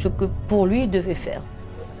a fait ce que pour lui il devait faire.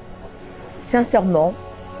 Sincèrement,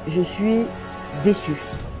 je suis déçue.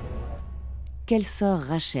 Quel sort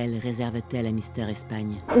Rachel réserve-t-elle à Mister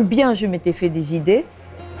Espagne? Ou bien je m'étais fait des idées,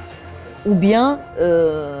 ou bien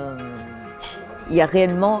il y a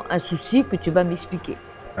réellement un souci que tu vas m'expliquer.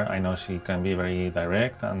 I know she can be very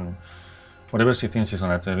direct and whatever she thinks she's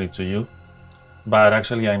gonna tell it to you. But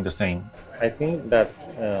actually I'm the same. I think that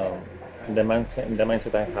the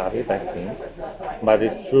mindset I have it, I think. But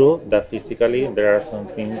it's true that physically there are some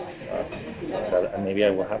things that maybe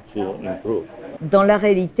I will have to improve. Dans la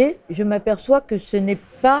réalité, je m'aperçois que je n'ai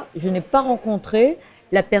pas rencontré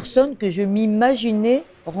la personne que je m'imaginais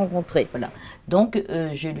rencontrer. Voilà. Donc,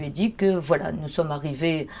 je lui ai dit que voilà, nous sommes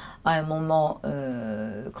arrivés à un moment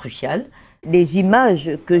crucial. Les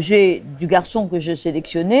images que j'ai du garçon que je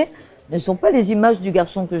sélectionnais ne sont pas les images du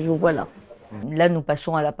garçon que je vois là. Là, nous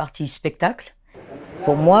passons à la partie spectacle.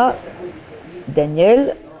 Pour moi,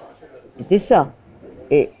 Daniel, c'était ça.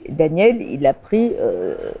 Et Daniel, il a pris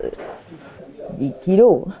 10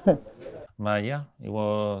 kilos. But yeah, it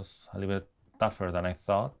was a little bit tougher than I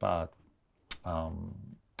thought, but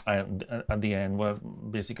at the end,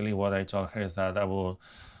 basically what I told her is that I will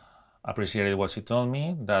appreciate what she told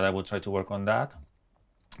me, that I would try to work on that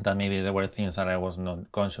maybe there were things that I was not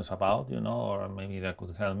conscious about, you know, or maybe that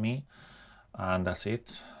could help me, and that's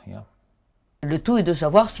it, yeah. Le tout est de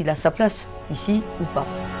savoir s'il a sa place ici ou pas.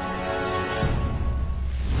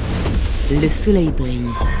 Le soleil brille.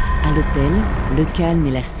 À l'hôtel, le calme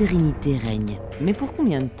et la sérénité règnent. Mais pour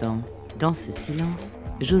combien de temps? Dans ce silence,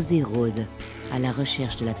 José rôde, à la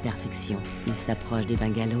recherche de la perfection. Il s'approche des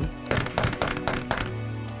bungalows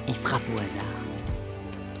et frappe au hasard.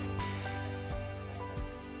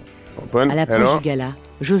 Open. À l'approche Hello. du gala,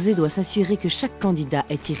 José doit s'assurer que chaque candidat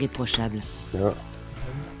est irréprochable. Yeah.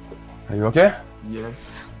 Are you okay?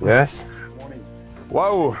 Yes. Yes.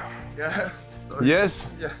 Wow. Yeah. Sorry. Yes.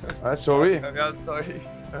 Yeah. Ah, sorry. Yeah, sorry.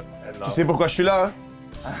 Tu sais pourquoi je suis là,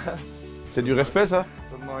 hein? C'est du respect, ça?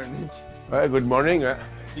 Good morning. Ouais, good morning, ouais.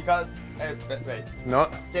 Because, wait. Non.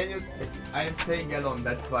 Can you, I am staying alone,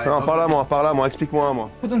 that's why. Non, parle à moi, explique-moi, moi.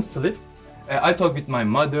 Couldn't sleep. I talked with my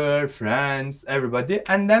mother, friends, everybody,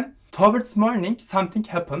 and then towards morning something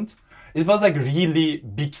happened. It was like really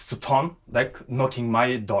big stone, like knocking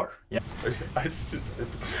my door. Yes. I still sleep.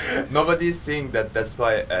 Nobody is saying that. That's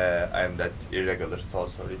why I am that irregular. So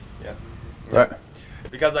sorry. Yeah. Ouais.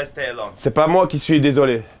 Because I stay alone. C'est pas moi qui suis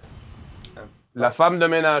désolé. La femme de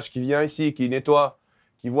ménage qui vient ici, qui nettoie,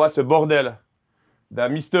 qui voit ce bordel d'un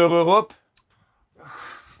Mister Europe.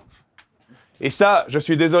 Et ça, je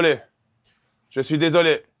suis désolé. Je suis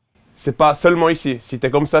désolé. C'est pas seulement ici. Si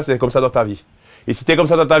t'es comme ça, c'est comme ça dans ta vie. Et si t'es comme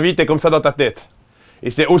ça dans ta vie, t'es comme ça dans ta tête. Et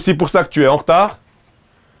c'est aussi pour ça que tu es en retard,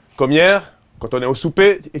 comme hier, quand on est au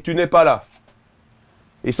souper, et tu n'es pas là.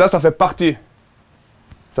 Et ça fait partie.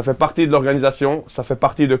 Ça fait partie de l'organisation, ça fait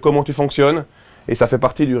partie de comment tu fonctionnes, et ça fait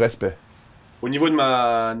partie du respect. Au niveau de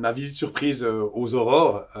ma visite surprise aux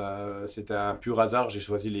Aurores, c'était un pur hasard. J'ai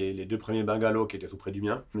choisi les deux premiers bungalows qui étaient tout près du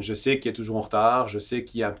mien. Je sais qu'il est toujours en retard, je sais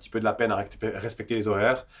qu'il y a un petit peu de la peine à respecter les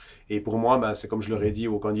horaires. Et pour moi, c'est comme je leur ai dit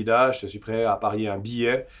aux candidats, je suis prêt à parier un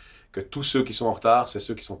billet que tous ceux qui sont en retard, c'est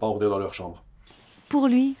ceux qui ne sont pas ordonnés dans leur chambre. Pour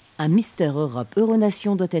lui, un Mister Europe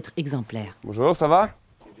Euronation doit être exemplaire. Bonjour, ça va?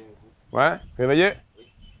 Ouais, réveillé?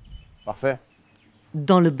 Parfait.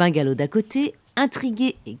 Dans le bungalow d'à côté,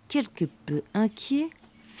 intrigué et quelque peu inquiet,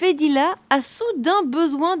 Fedila a soudain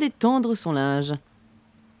besoin d'étendre son linge.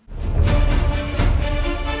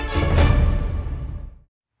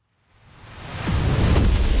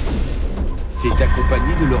 C'est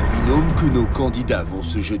accompagné de leur binôme que nos candidats vont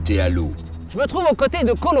se jeter à l'eau. Je me trouve aux côtés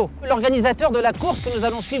de Colo, l'organisateur de la course que nous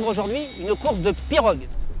allons suivre aujourd'hui, une course de pirogue.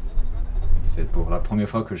 C'est pour la première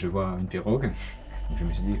fois que je vois une pirogue. Je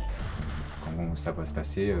me suis dit, comment ça va se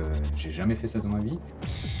passer? J'ai jamais fait ça dans ma vie.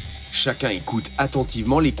 Chacun écoute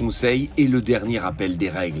attentivement les conseils et le dernier rappel des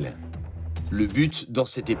règles. Le but dans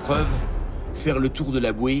cette épreuve, faire le tour de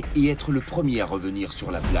la bouée et être le premier à revenir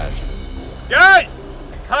sur la plage. Guys,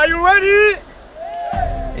 are you ready?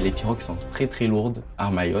 Et les pirogues sont très lourdes à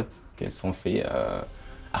Mayotte, qu'elles sont faites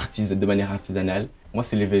de manière artisanale. Moi,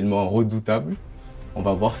 c'est l'événement redoutable. On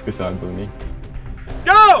va voir ce que ça va donner.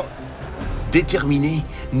 Go! Déterminés,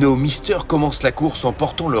 nos misters commencent la course en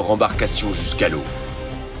portant leur embarcation jusqu'à l'eau.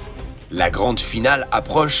 La grande finale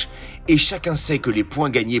approche et chacun sait que les points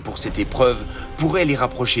gagnés pour cette épreuve pourraient les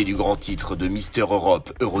rapprocher du grand titre de Mister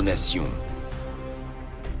Europe Euronation.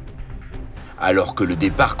 Alors que le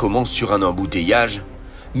départ commence sur un embouteillage,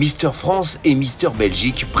 Mister France et Mister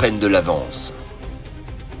Belgique prennent de l'avance.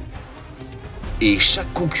 Et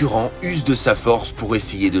chaque concurrent use de sa force pour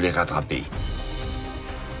essayer de les rattraper.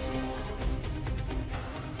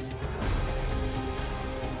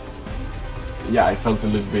 Yeah, I felt a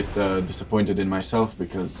little bit disappointed in myself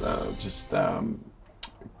because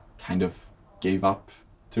kind of gave up,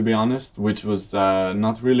 to be honest, which was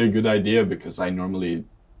not really a good idea because I normally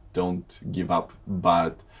don't give up,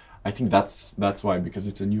 but I think that's why, because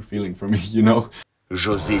it's a new feeling for me, you know.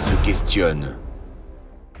 José se questionne.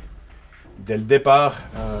 Dès le départ,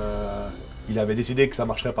 il avait décidé que ça ne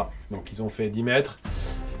marcherait pas. Donc ils ont fait 10 mètres.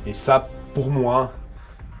 Et ça, pour moi,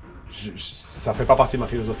 ça ne fait pas partie de ma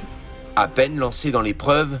philosophie. À peine lancé dans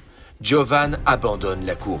l'épreuve, Giovan abandonne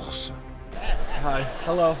la course. Hi,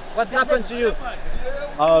 hello. What's happened to you?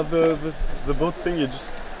 The boat thing, it just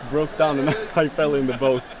broke down and I fell in the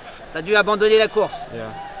boat. T'as dû abandonner la course. Yeah.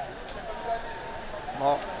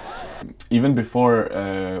 Bon. Even before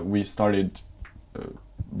we started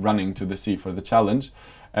running to the sea for the challenge,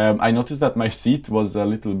 I noticed that my seat was a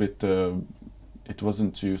little bit, it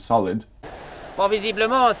wasn't too solid. Bon,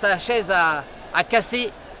 visiblement, sa chaise a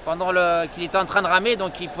cassé pendant qu'il était en train de ramer,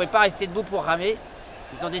 donc il ne pouvait pas rester debout pour ramer.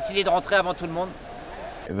 Ils ont décidé de rentrer avant tout le monde.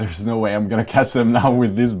 There's no way I'm gonna catch them now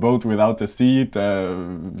with this boat without a seat,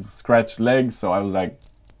 scratched legs, so I was like,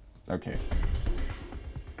 okay.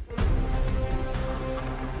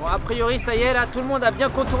 Bon, a priori, ça y est, là, tout le monde a bien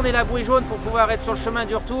contourné la bouée jaune pour pouvoir être sur le chemin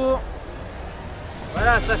du retour.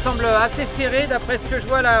 Voilà, ça semble assez serré d'après ce que je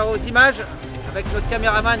vois là aux images, avec notre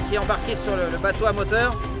caméraman qui est embarqué sur le bateau à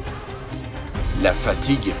moteur. La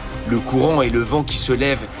fatigue, le courant et le vent qui se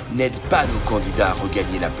lèvent n'aident pas nos candidats à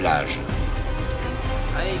regagner la plage.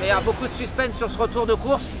 Allez, il va y avoir beaucoup de suspense sur ce retour de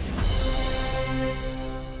course.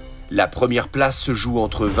 La première place se joue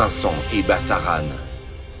entre Vincent et Bassaran.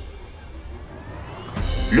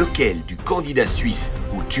 Lequel du candidat suisse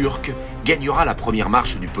ou turc gagnera la première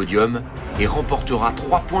marche du podium et remportera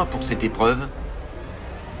 3 points pour cette épreuve?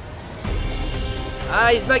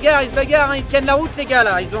 Ah, ils se bagarrent, hein, ils tiennent la route les gars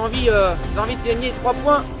là, ils ont envie de gagner 3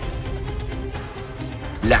 points.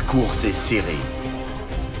 La course est serrée.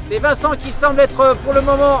 C'est Vincent qui semble être pour le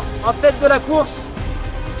moment en tête de la course.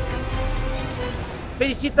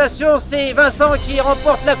 Félicitations, c'est Vincent qui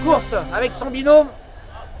remporte la course avec son binôme.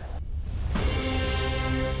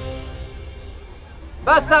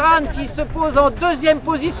 Bassaran qui se pose en 2e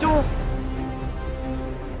position.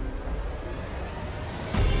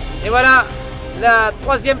 Et voilà, la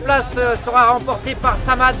 3e place sera remportée par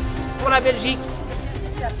Samad pour la Belgique.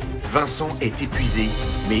 Vincent est épuisé,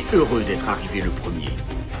 mais heureux d'être arrivé le premier.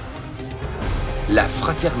 La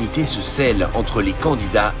fraternité se scelle entre les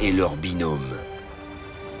candidats et leurs binômes.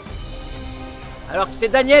 Alors que c'est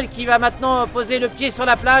Daniel qui va maintenant poser le pied sur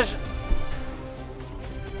la plage.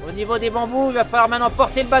 Au niveau des bambous, il va falloir maintenant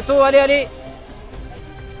porter le bateau. Allez, allez.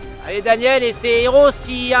 Allez Daniel, et c'est Eros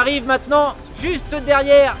qui arrive maintenant juste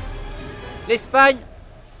derrière l'Espagne.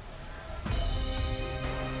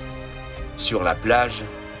 Sur la plage,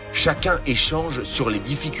 chacun échange sur les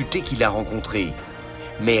difficultés qu'il a rencontrées.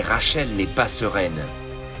 Mais Rachel n'est pas sereine.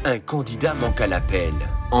 Un candidat manque à l'appel.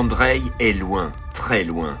 Andrei est loin, très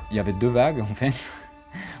loin. Il y avait 2 vagues en fait.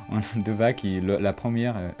 2 vagues, la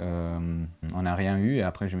première, on n'a rien eu, et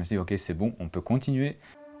après je me suis dit, ok, c'est bon, on peut continuer.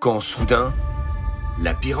 Quand soudain,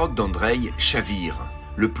 la pirogue d'Andrei chavire,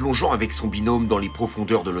 le plongeant avec son binôme dans les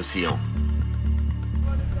profondeurs de l'océan.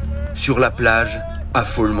 Sur la plage,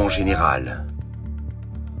 affolement général.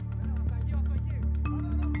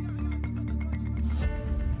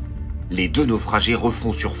 Les 2 naufragés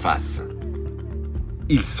refont surface.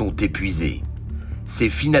 Ils sont épuisés. C'est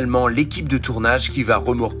finalement l'équipe de tournage qui va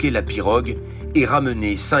remorquer la pirogue et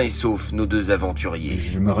ramener sains et saufs nos 2 aventuriers.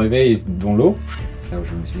 Je me réveille dans l'eau. C'est là où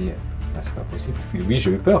je me suis dit, ah, c'est pas possible. Oui,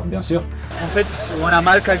 j'ai eu peur, bien sûr. En fait, on a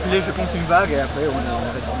mal calculé, je pense, une vague et après on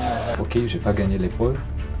est retourné. Ok, j'ai pas gagné l'épreuve,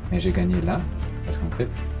 mais j'ai gagné là, parce qu'en fait,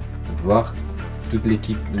 voir toute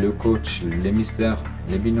l'équipe, le coach, les misters,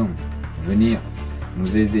 les binômes, venir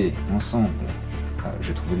nous aider ensemble.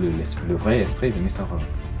 J'ai trouvé le vrai esprit de Mister Europe.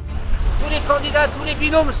 Tous les candidats, tous les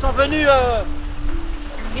binômes sont venus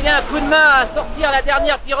filer un coup de main à sortir la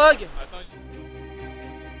dernière pirogue.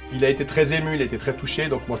 Il a été très ému, il a été très touché,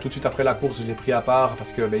 donc moi tout de suite après la course je l'ai pris à part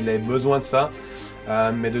parce qu'il avait besoin de ça.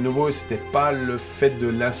 Mais de nouveau, c'était pas le fait de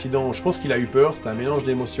l'incident. Je pense qu'il a eu peur, c'était un mélange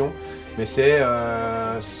d'émotions. Mais c'est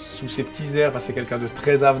sous ses petits airs, parce que c'est quelqu'un de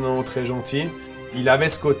très avenant, très gentil. Il avait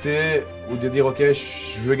ce côté où de dire ok,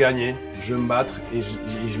 je veux gagner, je veux me battre et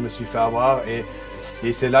je me suis fait avoir. Et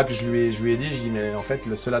c'est là que je lui ai dit, mais en fait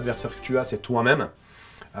le seul adversaire que tu as c'est toi-même.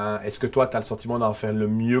 Est-ce que toi tu as le sentiment d'avoir fait le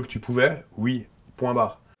mieux que tu pouvais? Oui, point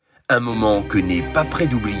barre. Un moment que n'est pas prêt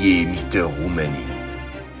d'oublier Mister Roumanie.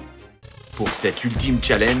 Pour cet ultime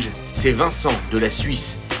challenge, c'est Vincent de la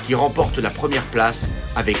Suisse qui remporte la première place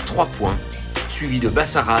avec 3 points, suivi de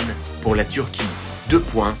Bassaran pour la Turquie, 2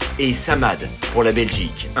 points, et Samad pour la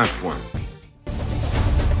Belgique, 1 point.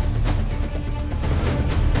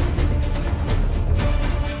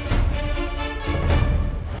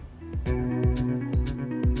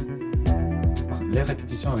 Les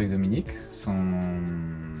répétitions avec Dominique sont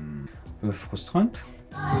un peu frustrantes.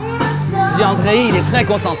 Dis André, il est très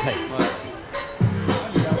concentré. Ouais.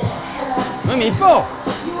 Oui, mais il faut.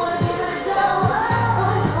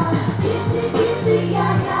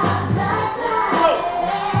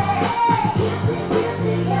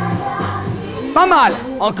 Pas mal,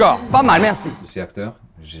 encore, pas mal, merci. Je suis acteur,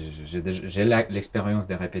 j'ai l'expérience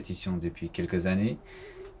des répétitions depuis quelques années.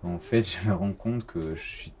 En fait, je me rends compte que je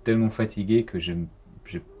suis tellement fatigué que je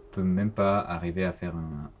peux même pas arriver à faire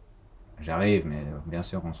un... J'arrive, mais bien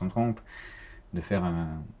sûr on s'en trompe, de faire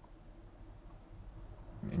un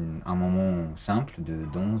moment simple de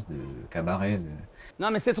danse, de cabaret.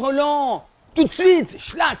 Non mais c'est trop long. Tout de suite,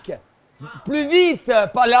 schlack. Plus vite,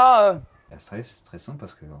 pas là. C'est stressant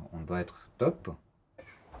parce qu'on doit être top.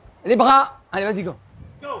 Les bras, allez vas-y go.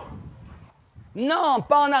 Non,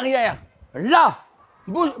 pas en arrière. Là,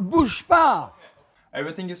 bouge pas.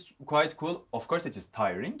 Everything is quite cool. Of course, it is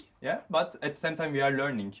tiring, yeah. But at the same time, we are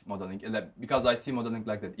learning modeling because I see modeling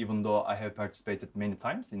like that. Even though I have participated many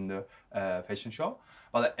times in the fashion show,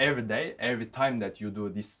 but every day, every time that you do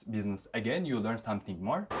this business again, you learn something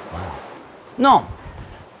more. Non,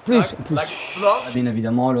 plus. Bien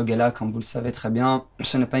évidemment, le gala, comme vous le savez très bien,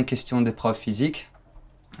 ce n'est pas une question d'épreuve physique.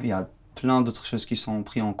 Il y a plein d'autres choses qui sont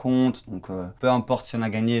prises en compte, donc peu importe si on a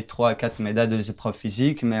gagné 3 à 4 médailles de épreuves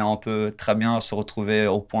physiques, mais on peut très bien se retrouver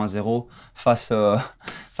au point zéro face au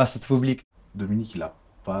tout public. Dominique, il n'a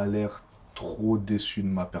pas l'air trop déçu de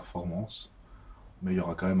ma performance, mais il y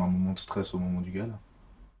aura quand même un moment de stress au moment du gala.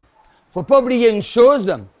 Faut pas oublier une chose.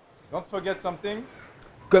 Don't forget something.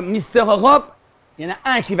 Comme Mister Europe, il y en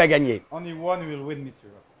a un qui va gagner. Only one will win Mister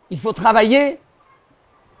Europe. Il faut travailler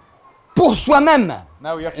pour soi-même.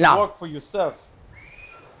 Now you have to work for yourself.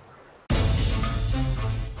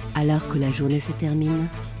 Alors que la journée se termine,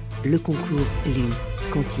 le concours, lui,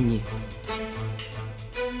 continue.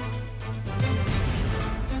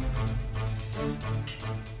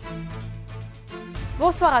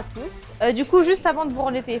 Bonsoir à tous. Du coup, juste avant de vous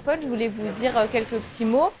rendre les téléphones, je voulais vous dire quelques petits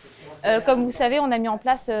mots. Comme vous savez, on a mis en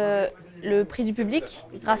place le prix du public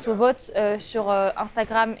grâce au vote sur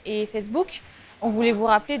Instagram et Facebook. On voulait vous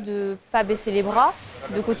rappeler de ne pas baisser les bras,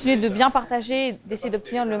 de continuer de bien partager, d'essayer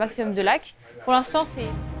d'obtenir le maximum de likes. Pour l'instant, c'est...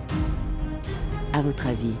 À votre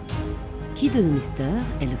avis, qui de nos misters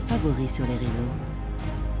est le favori sur les réseaux?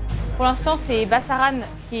 Pour l'instant, c'est Bassaran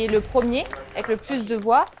qui est le premier, avec le plus de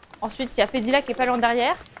voix. Ensuite, il y a Fedila qui est pas loin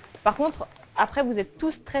derrière. Par contre, après, vous êtes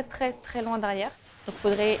tous très loin derrière. Donc, il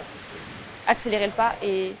faudrait accélérer le pas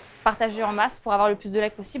et partager en masse pour avoir le plus de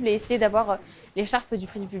likes possible et essayer d'avoir l'écharpe du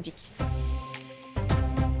prix du public.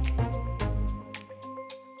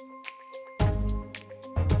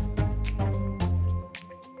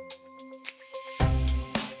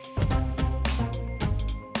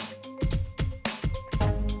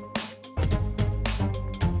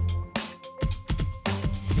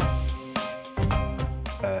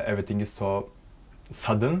 Everything is so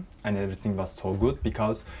sudden and everything was so good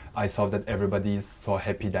because I saw that everybody is so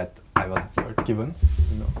happy that I was given.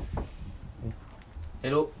 You know.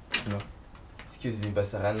 Hello. Hello. Excuse me,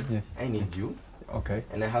 Bassaran. Yeah. I need you. Okay.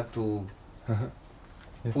 And I have to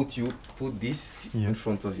put this in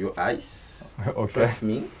front of your eyes. Okay. Trust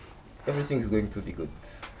me, everything is going to be good.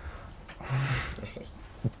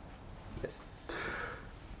 Yes.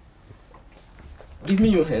 Give me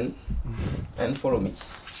your hand and follow me.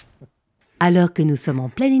 Alors que nous sommes en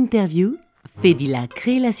pleine interview, Fedila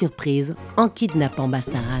crée la surprise en kidnappant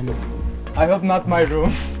Bassaran. I hope not my room.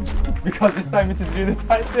 because this time it is really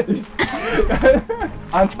tight.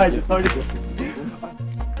 Untight, sorry.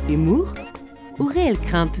 Humour ou réelle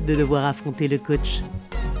crainte de devoir affronter le coach?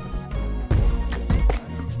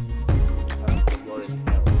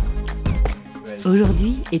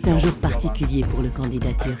 Aujourd'hui est un jour particulier pour le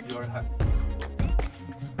candidat turc.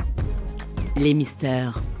 Les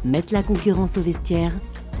misters mettent la concurrence au vestiaire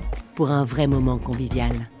pour un vrai moment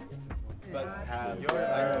convivial.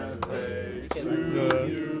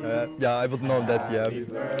 Yeah, I would know that, yeah.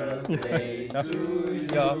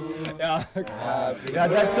 Yeah,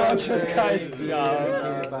 that's so cute, guys. Yeah.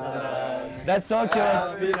 That's so cute.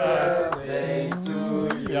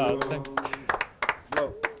 Yeah,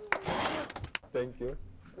 thank you.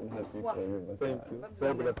 I'm happy for you. Thank you.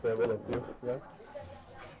 So glad to have you. Yeah.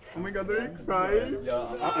 Oh my God, are you crying? Yeah,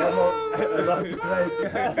 I'm about to cry.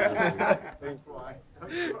 Thank you.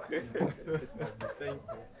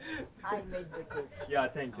 I made the cake. Yeah,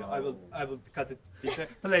 thank you. I will cut it. It's a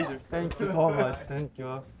pleasure. Thank you so much. Thank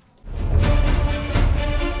you.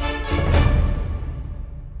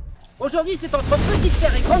 Aujourd'hui, c'est entre petite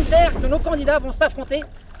terre et grande terre que nos candidats vont s'affronter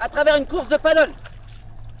à travers une course de paddle.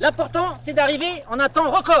 L'important, c'est d'arriver en un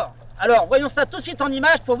temps record. Alors, voyons ça tout de suite en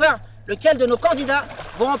image pour voir lequel de nos candidats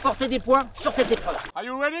vont remporter des points sur cette épreuve. Are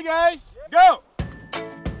you ready, guys? Go!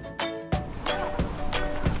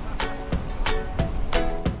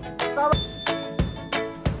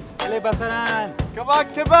 Allez, Bassaran. Come on,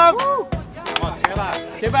 kebab! Kebab.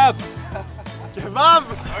 Kebab. Kebab!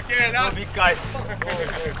 Okay, last big guys.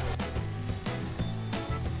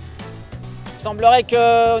 Il semblerait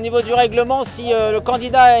qu'au niveau du règlement, si le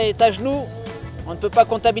candidat est à genoux, on ne peut pas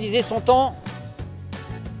comptabiliser son temps.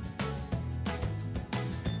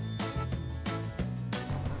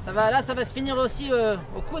 Ça va se finir aussi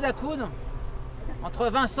au coude à coude entre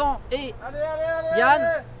Vincent et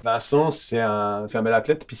Yann. Vincent, c'est un bel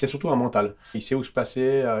athlète, puis c'est surtout un mental. Il sait où se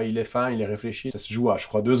placer, il est fin, il est réfléchi. Ça se joue à, je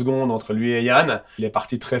crois, 2 secondes entre lui et Yann. Il est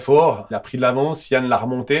parti très fort, il a pris de l'avance, Yann l'a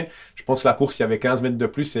remonté. Je pense que la course, il y avait 15 mètres de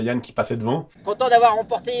plus, c'est Yann qui passait devant. Content d'avoir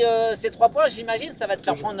remporté ces 3 points, j'imagine, ça va te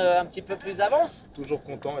faire prendre un petit peu plus d'avance. Toujours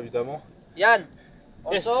content, évidemment. Yann,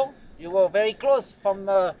 also, you were very close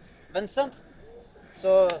from Vincent.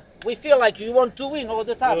 So we feel like you want to win all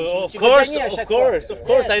the time. Of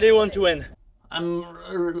course, I do want to win. I'm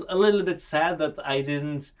a little bit sad that I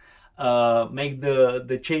didn't make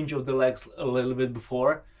the change of the legs a little bit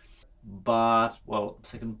before, but well,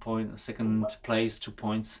 second place, 2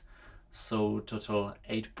 points, so total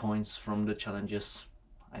 8 points from the challenges.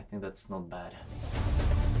 I think that's not bad.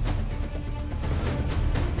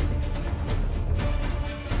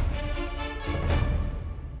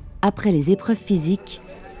 Après les épreuves physiques,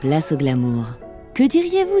 place au glamour. Que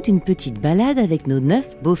diriez-vous d'une petite balade avec nos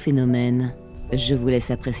 9 beaux phénomènes? Je vous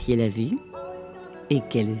laisse apprécier la vue. Et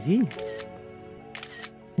quelle vue!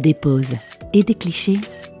 Des poses et des clichés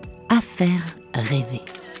à faire rêver.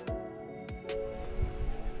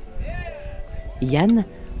 Yann,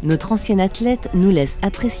 notre ancien athlète, nous laisse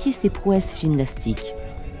apprécier ses prouesses gymnastiques.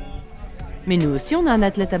 Mais nous aussi, on a un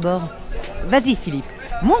athlète à bord. Vas-y Philippe,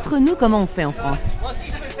 montre-nous comment on fait en France.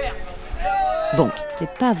 Bon, c'est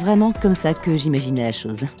pas vraiment comme ça que j'imaginais la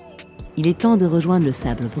chose. Il est temps de rejoindre le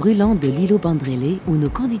sable brûlant de l'îlot Bandrélé où nos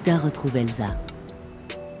candidats retrouvent Elsa.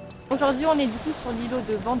 Aujourd'hui, on est du coup sur l'îlot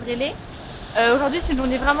de Bandrélé. Aujourd'hui, c'est une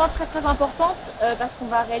journée vraiment très importante parce qu'on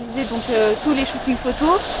va réaliser donc tous les shootings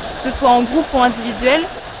photos, que ce soit en groupe ou individuel,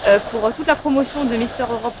 pour toute la promotion de Mister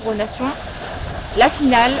Europe pour aux Nations, la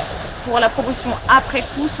finale pour la promotion après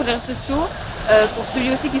coup sur les réseaux sociaux, pour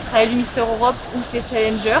celui aussi qui sera élu Mister Europe ou ses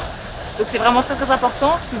challengers. Donc c'est vraiment très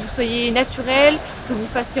important que vous soyez naturel, que vous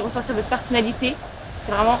fassiez ressortir votre personnalité.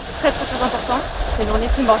 C'est vraiment très important. C'est une journée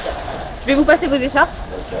primordiale. Je vais vous passer vos écharpes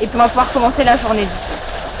et puis on va pouvoir commencer la journée.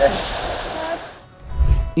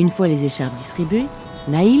 Une fois les écharpes distribuées,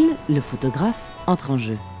 Naïl, le photographe, entre en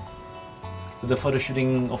jeu. The photo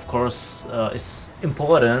shooting, of course, is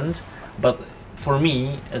important, but for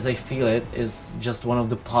me, as I feel it, is just one of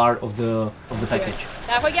the part of the package.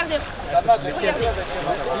 Regardez.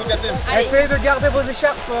 Essayez de garder vos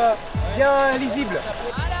écharpes bien lisibles.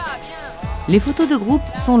 Les photos de groupe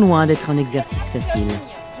sont loin d'être un exercice facile.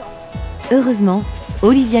 Heureusement,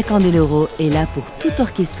 Olivia Candeloro est là pour tout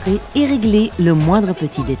orchestrer et régler le moindre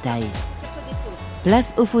petit détail.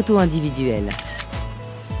 Place aux photos individuelles.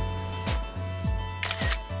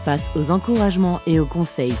 Face aux encouragements et aux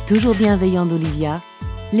conseils toujours bienveillants d'Olivia,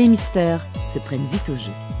 les misters se prennent vite au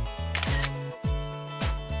jeu.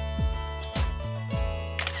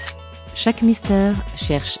 Chaque mister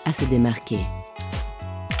cherche à se démarquer.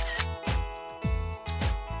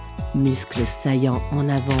 Muscles saillants en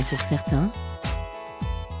avant pour certains,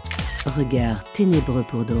 regard ténébreux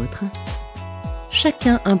pour d'autres,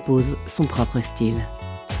 chacun impose son propre style.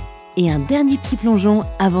 Et un dernier petit plongeon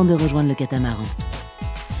avant de rejoindre le catamaran.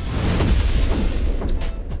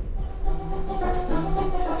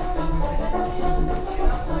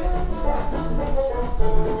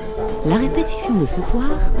 La répétition de ce soir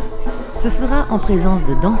se fera en présence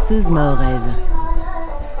de danseuses mahoraises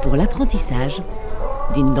pour l'apprentissage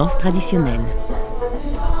d'une danse traditionnelle.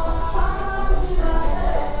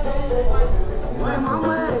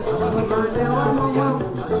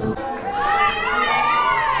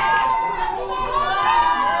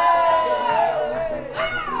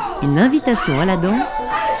 Une invitation à la danse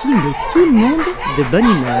qui met tout le monde de bonne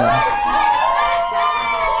humeur.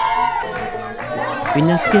 Une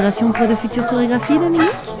inspiration pour de futures chorégraphies, Dominique ?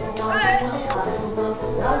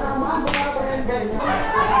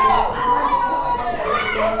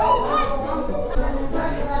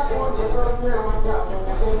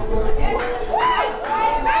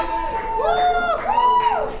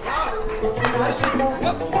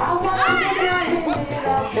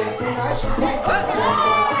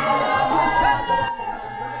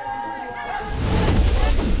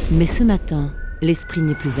 Mais ce matin, l'esprit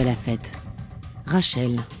n'est plus à la fête.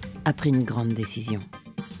 Rachel a pris une grande décision.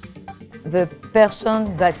 The person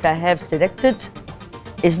that I have selected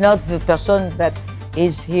is not the person that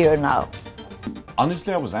is here now.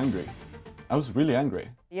 Honestly, I was angry. I was really angry.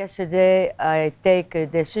 Yesterday, I take a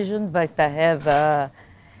decision, but I have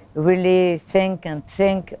really think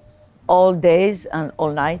all days and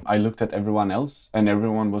all night. I looked at everyone else, and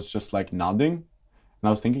everyone was just like nodding. And I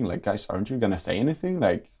was thinking, like, guys, aren't you gonna say anything?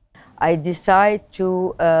 Like, I decide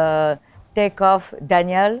to take off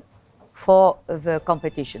Daniel for the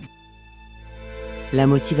competition. La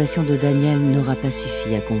motivation de Daniel n'aura pas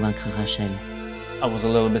suffi à convaincre Rachel. I was a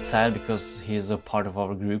little bit sad because he is a part of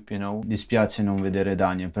our group, you know. Dispiace non vedere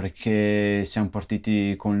Daniel perché siamo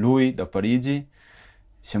partiti con lui da Parigi,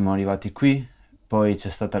 siamo arrivati qui, poi c'è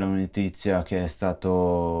stata la notizia che è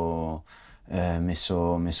stato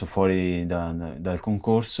messo fuori dal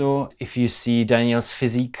concorso. If you see Daniel's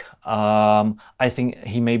physique, I think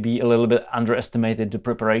he may be a little bit underestimated the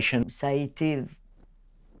preparation. Ça a été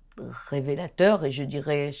révélateur et je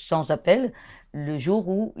dirais sans appel le jour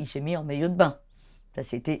où il s'est mis en maillot de bain. Ça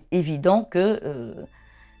c'était évident que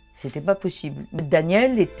c'était pas possible.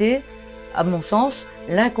 Daniel était, à mon sens,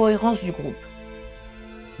 l'incohérence du groupe.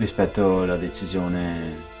 Rispetto alla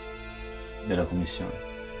decisione della commissione.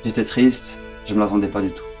 J'étais triste, je ne m'attendais pas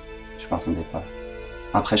du tout. Je ne m'attendais pas.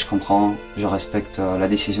 Après, je comprends, je respecte la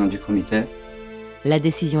décision du comité. La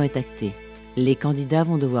décision est actée. Les candidats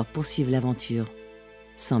vont devoir poursuivre l'aventure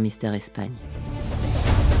sans Mister Espagne.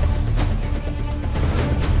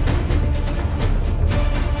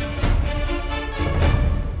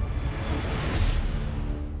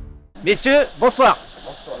 Messieurs, bonsoir.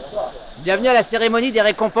 Bienvenue à la cérémonie des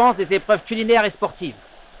récompenses des épreuves culinaires et sportives.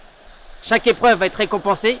 Chaque épreuve va être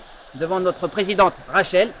récompensée devant notre présidente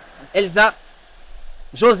Rachel, Elsa,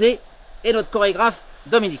 José et notre chorégraphe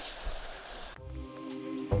Dominique.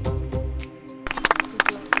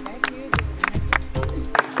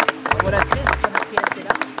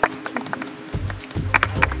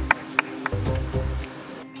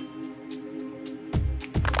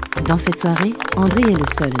 Dans cette soirée, André est le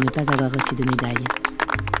seul à ne pas avoir reçu de médaille.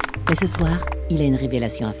 Mais ce soir, il a une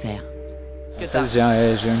révélation à faire. En fait,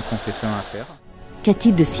 j'ai une confession à faire.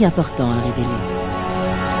 Qu'a-t-il de si important à révéler?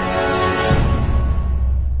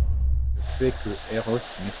 Le fait que Eros,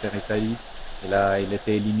 Mister Italie, il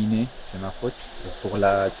était éliminé, c'est ma faute. Pour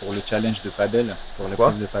le challenge de paddle, pour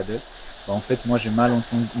l'épreuve de paddle. En fait, moi j'ai mal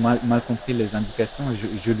compris les indications et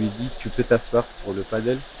je lui dis tu peux t'asseoir sur le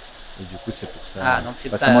paddle. Et du coup, c'est pour ça. Ah, donc c'est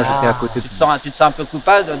parce que moi j'étais à côté. Tu te sens un peu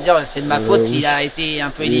coupable de dire c'est de ma faute s'il a été un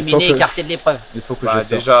peu éliminé, écarté de l'épreuve. Il faut que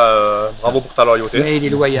déjà, bravo pour ta loyauté. Mais il est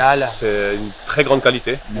loyal. C'est une très grande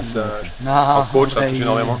qualité. Non, coach, ça touche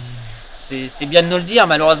énormément. C'est bien de nous le dire,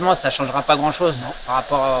 malheureusement ça ne changera pas grand chose par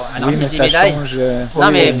rapport à l'arbitre des médailles. Change non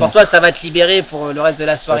mais pour toi ça va te libérer pour le reste de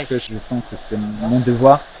la soirée. Parce que je sens que c'est mon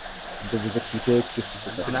devoir de vous expliquer ce qui s'est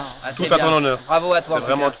passé. Tout à ton honneur. Bravo à toi. C'est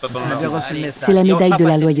vraiment tout à ton honneur. C'est la médaille de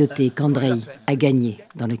la loyauté qu'Andrei a gagnée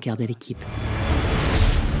dans le cœur de l'équipe.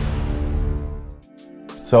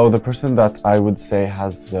 So the person that I would say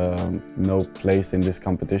has no place in this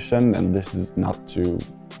competition, and this is not to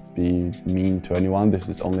be mean to anyone, this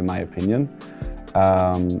is only my opinion,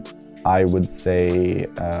 I would say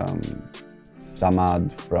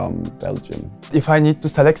Samad from Belgium. If I need to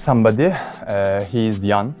select somebody, he is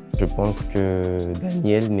Jan. Je pense que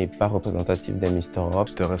Daniel n'est pas représentatif d'un Mister Europe.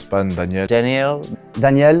 Mister Espagne, Daniel.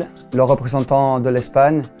 Daniel, le représentant de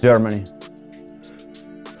l'Espagne. Germany.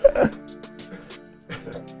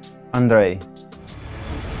 Andrei.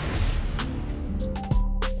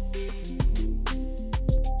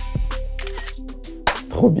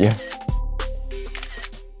 Trop bien.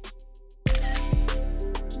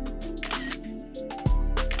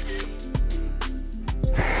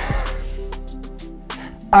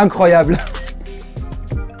 Incroyable.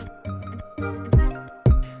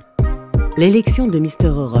 L'élection de Mister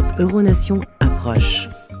Europe Euronation approche.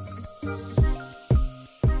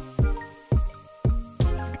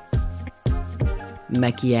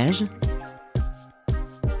 Maquillage,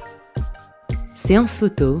 séance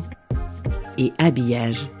photo et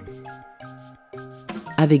habillage.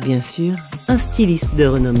 Avec bien sûr un styliste de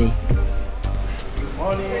renommée.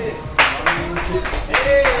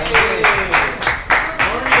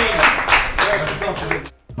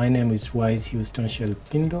 My name is Wise Houston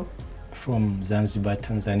Shelpindo from Zanzibar,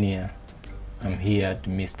 Tanzania. I'm here at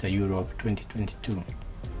Mr. Europe 2022.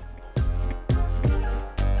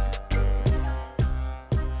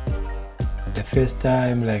 The first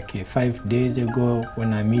time, like 5 days ago,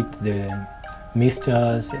 when I meet the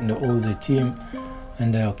misters and all the team,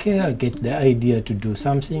 and okay, I get the idea to do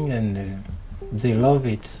something, and they love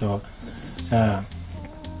it, so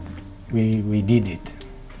we did it.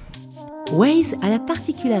 Waze a la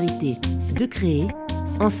particularité de créer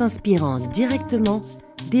en s'inspirant directement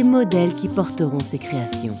des modèles qui porteront ses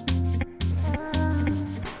créations.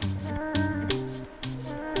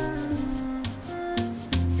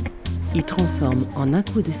 Il transforme en un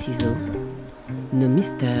coup de ciseau nos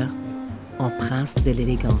mystères en princes de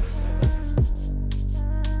l'élégance.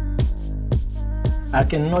 I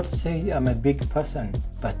cannot say I'm a big person,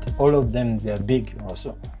 but all of them, they're big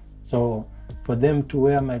also. So for them to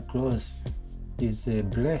wear my clothes is a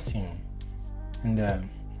blessing. And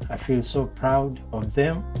I feel so proud of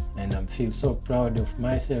them, and I feel so proud of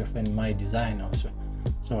myself and my design also.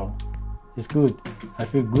 So it's good. I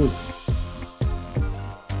feel good.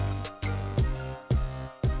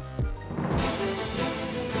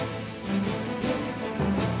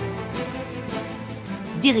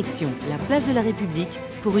 Direction la place de la République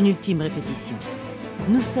pour une ultime répétition.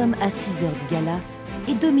 Nous sommes à 6 heures du gala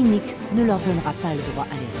et Dominique ne leur donnera pas le droit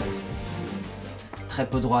à l'erreur. Très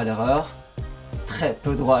peu droit à l'erreur. Très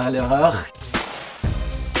peu droit à l'erreur.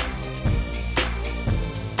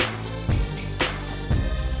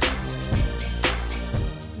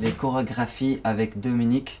 Les chorégraphies avec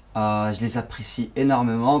Dominique, je les apprécie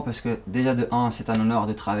énormément parce que déjà de 1, c'est un honneur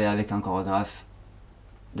de travailler avec un chorégraphe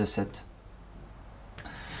de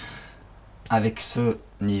avec ce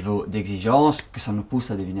niveau d'exigence que ça nous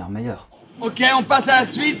pousse à devenir meilleurs. Ok, on passe à la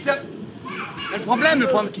suite. Mais le problème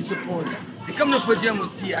qui se pose, c'est comme le podium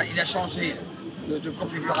aussi, il a changé de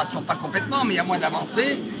configuration, pas complètement, mais il y a moins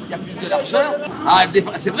d'avancée, il y a plus de largeur.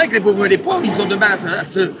 C'est vrai que les pauvres, ils ont de mal à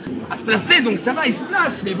se placer, donc ça va, ils se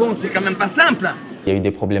placent, mais bon, c'est quand même pas simple. Il y a eu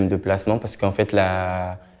des problèmes de placement parce qu'en fait,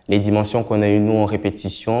 les dimensions qu'on a eues nous en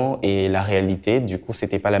répétition et la réalité, du coup,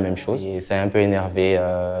 c'était pas la même chose. Et ça a un peu énervé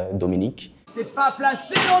Dominique. T'es pas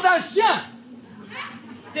placé, nom d'un chien!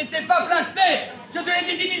 T'étais pas placé! Je te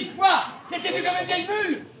l'ai dit 10 000 fois! T'étais vu comme une vieille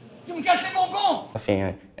mule! Tu me cassais mon bon! Ça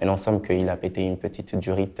fait un ensemble qu'il a pété une petite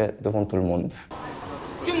durite devant tout le monde.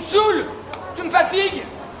 Tu me saoules! Tu me fatigues!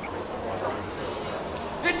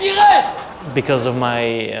 Je vais te virer! Because of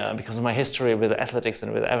my history with athletics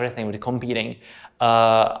and with everything, with competing,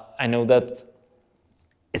 I know that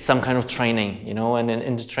it's some kind of training, you know, and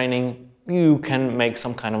in the training you can make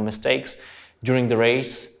some kind of mistakes. During the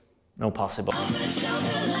race, no possible.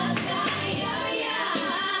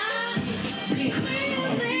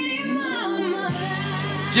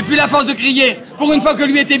 J'ai plus la force de crier. Pour une fois que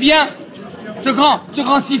lui était bien, ce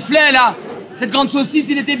grand sifflet là, cette grande saucisse,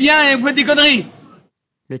 il était bien et vous faites des conneries.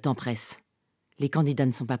 Le temps presse. Les candidats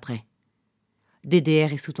ne sont pas prêts.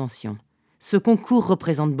 DDR est sous tension. Ce concours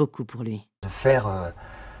représente beaucoup pour lui. Faire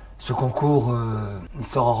ce concours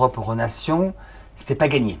Mister Europe Euronation, c'était pas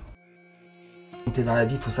gagné. Dans la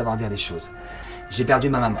vie, il faut savoir dire les choses. J'ai perdu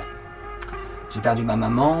ma maman. J'ai perdu ma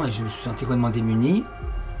maman et je me suis senti complètement démuni,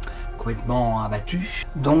 complètement abattu.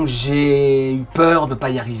 Donc j'ai eu peur de ne pas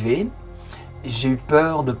y arriver. J'ai eu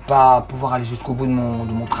peur de ne pas pouvoir aller jusqu'au bout de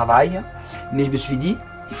mon travail. Mais je me suis dit,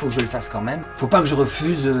 il faut que je le fasse quand même. Il ne faut pas que je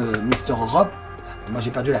refuse Mister Europe. Moi, j'ai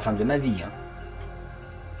perdu la femme de ma vie. Hein.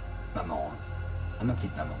 Maman, hein. Ma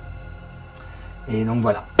petite maman. Et donc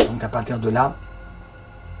voilà. Donc à partir de là,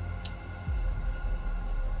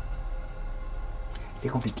 c'est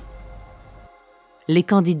compliqué. Les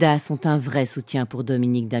candidats sont un vrai soutien pour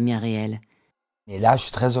Dominique Damien Réel. Et là, je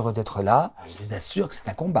suis très heureux d'être là. Je vous assure que c'est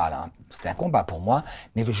un combat, là. C'est un combat pour moi,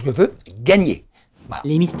 mais que je veux gagner. Voilà.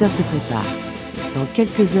 Les misters se préparent. Dans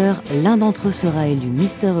quelques heures, l'un d'entre eux sera élu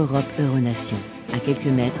Mister Europe Euronation. À quelques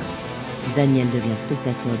mètres, Daniel devient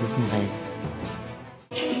spectateur de son rêve.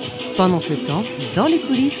 Pendant ce temps, dans les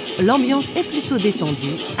coulisses, l'ambiance est plutôt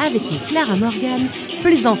détendue avec une Clara Morgan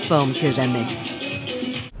plus en forme que jamais.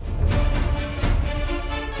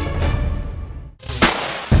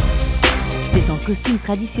 C'est en costume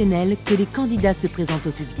traditionnel que les candidats se présentent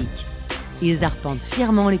au public. Ils arpentent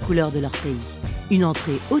fièrement les couleurs de leur pays. Une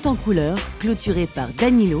entrée haute en couleurs, clôturée par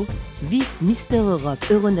Danilo, vice-Mister Europe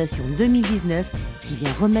Euronation 2019, qui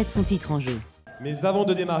vient remettre son titre en jeu. Mais avant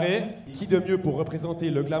de démarrer, qui de mieux pour représenter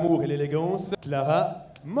le glamour et l'élégance, Clara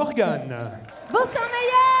Morgan. Bonsoir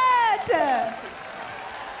Mayotte!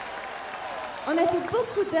 On a fait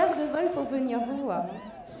beaucoup d'heures de vol pour venir vous voir.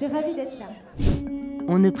 Je suis ravie d'être là.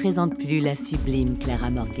 On ne présente plus la sublime Clara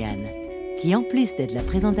Morgan, qui en plus d'être la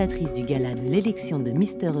présentatrice du gala de l'élection de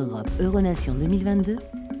Mister Europe Euronation 2022,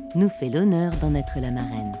 nous fait l'honneur d'en être la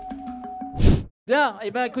marraine. Bien, et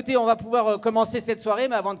bien écoutez, on va pouvoir commencer cette soirée,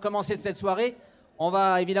 mais avant de commencer cette soirée, on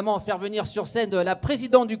va évidemment faire venir sur scène la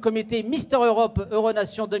présidente du comité Mister Europe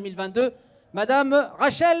Euronation 2022, Madame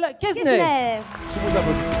Rachel Kesner. Sous vos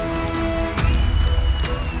applaudissements.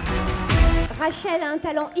 Rachel a un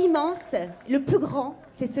talent immense. Le plus grand,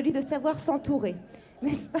 c'est celui de savoir s'entourer.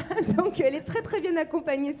 N'est-ce pas? Donc elle est très très bien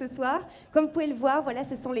accompagnée ce soir. Comme vous pouvez le voir, voilà,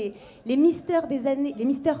 ce sont les Misters des années, les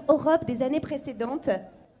Mister Europe des années précédentes.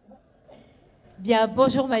 Bien,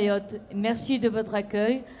 bonjour Mayotte. Merci de votre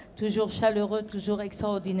accueil. Toujours chaleureux, toujours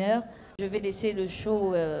extraordinaire. Je vais laisser le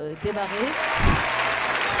show démarrer.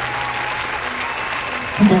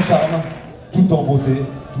 Tout en charme, tout en beauté,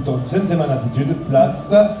 tout en gentleman attitude,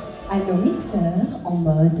 place à nos misters en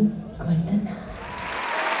mode golden.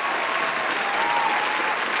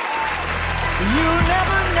 You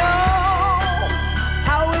never know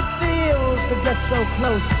how it feels to get so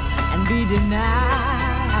close and be denied.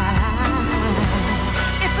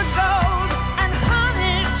 It's a gold and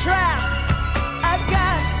honey trap I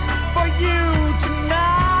got for you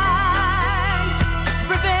tonight.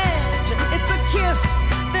 Revenge, it's a kiss,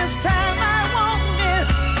 this time I won't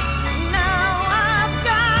miss. Now I've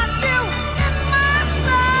got you in my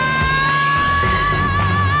sight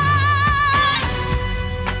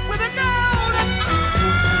with a golden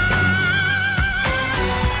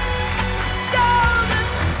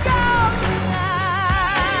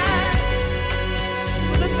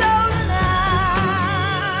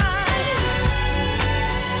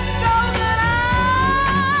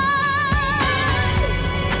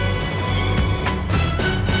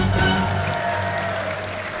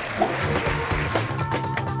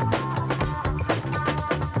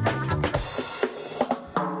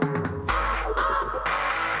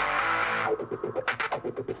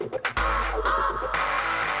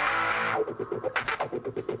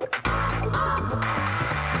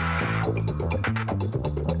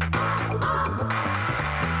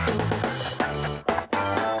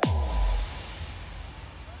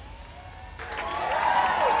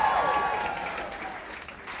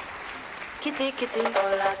Kitty kitty,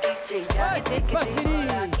 hola kitty, kitty kitty,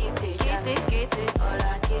 hola kitty, kitty kitty,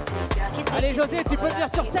 hola kitty. Allez José, tu peux venir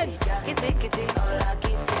sur scène. Kitty kitty, hola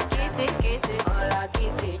kitty, kitty kitty, hola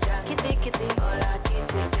kitty, kitty kitty, hola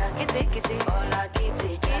kitty, kitty kitty, hola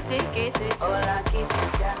kitty, kitty kitty, hola kitty.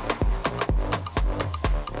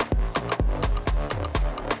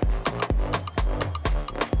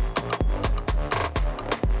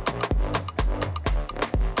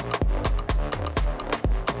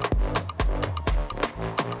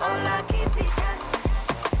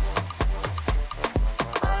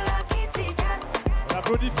 On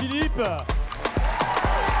applaudit Philippe.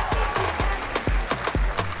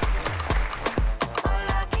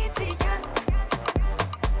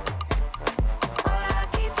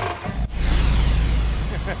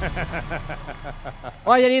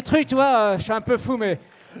 Ouais, il y a des trucs, tu vois, je suis un peu fou, mais...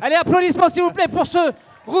 Allez, applaudissements s'il vous plaît pour ce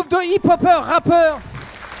groupe de hip-hopeurs, rappeurs,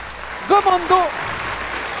 Gomando.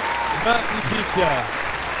 Magnifique.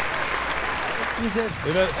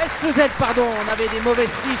 Excusez, pardon, on avait des mauvaises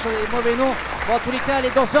fiches, des mauvais noms. Bon, en tous les cas, les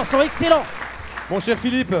danseurs sont excellents. Mon cher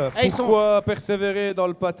Philippe, pourquoi persévérer dans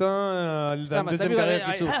le patin la deuxième carrière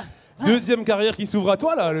qui s'ouvre? Deuxième carrière qui s'ouvre à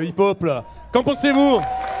toi, là, le hip-hop, là. Qu'en pensez-vous?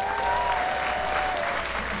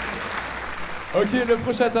 Ok, le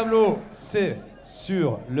prochain tableau, c'est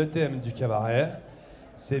sur le thème du cabaret.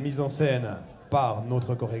 C'est mis en scène par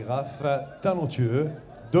notre chorégraphe talentueux,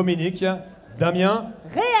 Dominique Damien.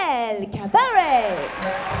 Réel cabaret.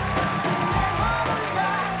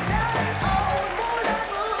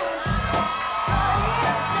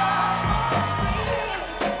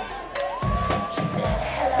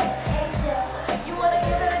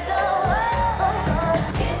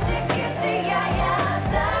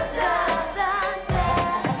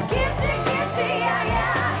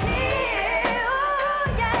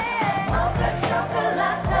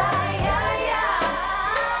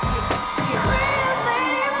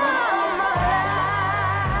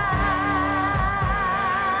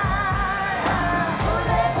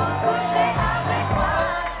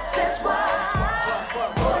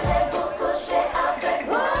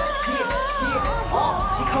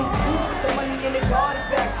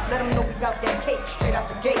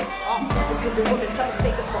 Could the women some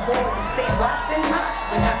mistake us for whores and say, why spend mine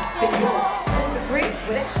when I can spend yours? Disagree?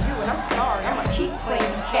 Well, that's you, and I'm sorry. I'ma keep playing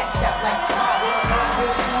these cats out like tar.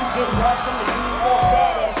 Real shoes getting love from the dudes, 4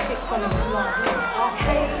 badass chicks from the blue on blue.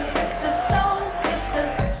 Hey, sisters, soul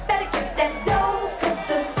sisters, better get that dough,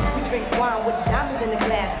 sisters. We drink wine with diamonds in the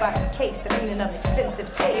glass by the case, the meaning of expensive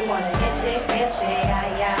taste. You wanna enche,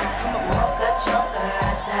 ay, ay. Come on, mocha,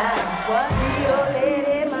 chocolate. What? Rio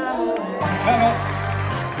Lady Mama.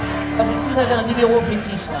 Est-ce que vous avez un numéro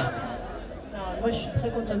fétiche là? Moi, je suis très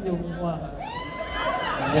contente de vous voir.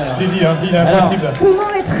 Je t'ai dit, hein, il est impossible. Tout le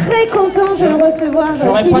monde est très content de le recevoir,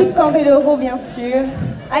 Philippe Candeloro, bien sûr.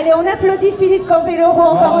 Allez, on applaudit Philippe Candeloro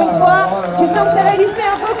encore une fois. Je sens que ça va lui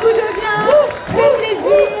faire beaucoup de bien. Très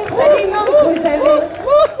plaisir, ça lui manque, vous savez.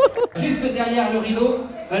 Juste derrière le rideau,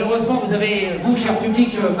 malheureusement, vous avez, vous, cher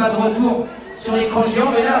public, pas de retour sur l'écran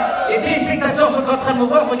géant, mais là, les téléspectateurs sont en train de me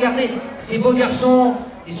voir. Regardez, ces beaux garçons,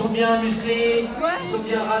 ils sont bien musclés, ils sont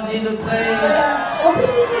bien rasés de près. En plus,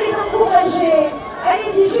 il faut les encourager.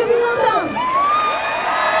 Allez-y, je veux vous entendre.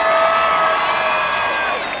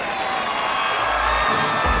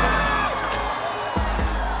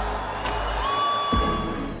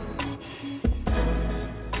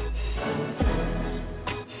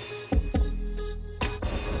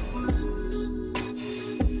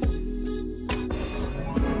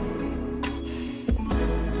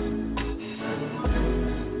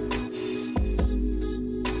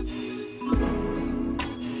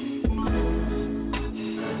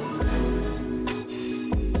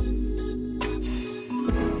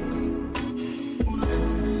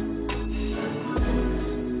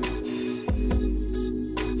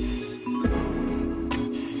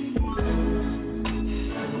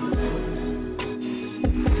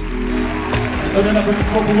 Donnez un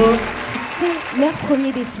applaudissement pour eux. C'est leur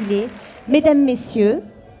premier défilé. Mesdames, messieurs,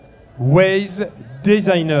 Waze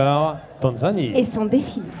Designer Tanzanie. et son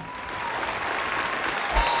défilé.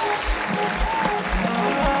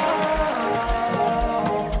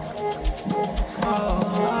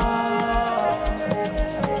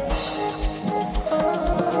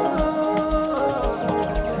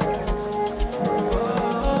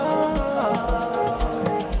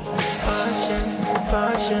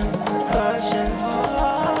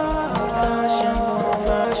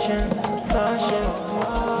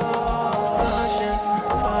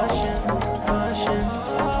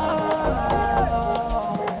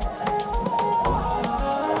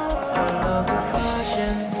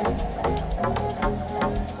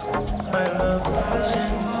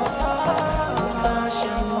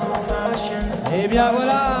 Et bien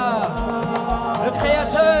voilà, le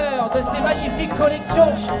créateur de ces magnifiques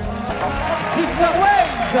collections, Mr.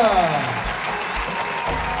 Waze.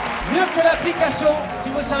 Mieux que l'application, si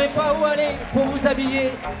vous ne savez pas où aller pour vous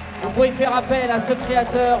habiller, vous pouvez faire appel à ce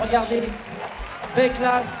créateur. Regardez, belle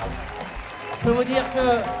classe. Je peux vous dire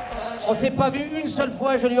qu'on ne s'est pas vu une seule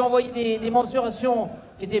fois. Je lui ai envoyé des mensurations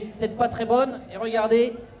qui étaient peut-être pas très bonnes. Et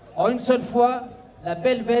regardez, en une seule fois, la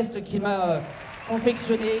belle veste qu'il m'a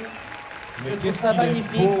confectionnée. Mais Je trouve qu'est-ce ça qu'il est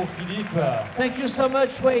magnifique. beau, Philippe. Thank you so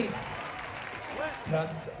much, Waze.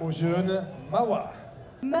 Place aux jeunes Mawa.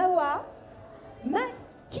 Mawa Makiziri.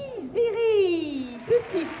 Tout de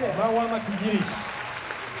suite. Mawa Makiziri.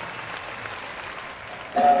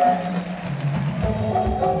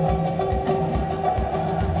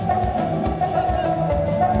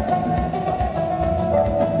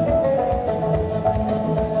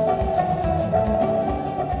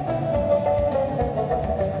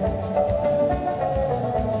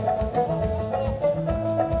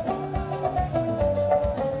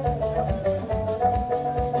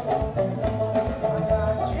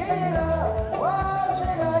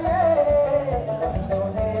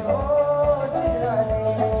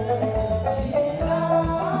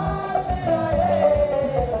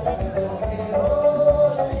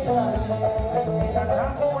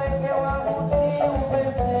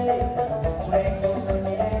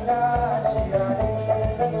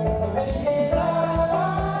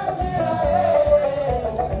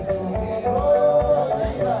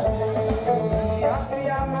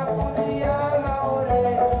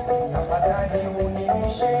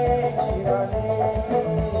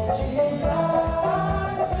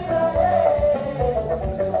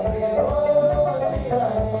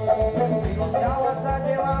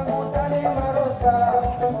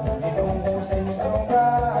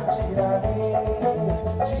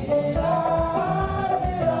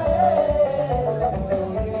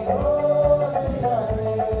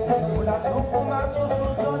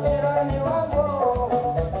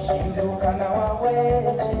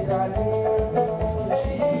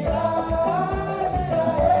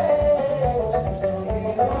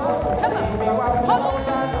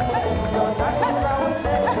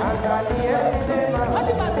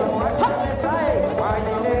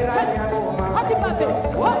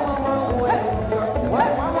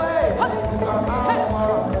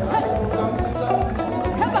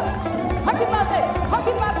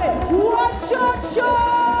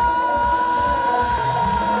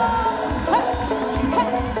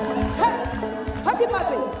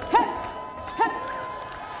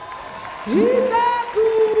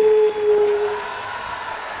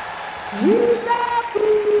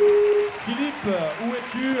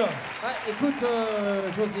 écoute,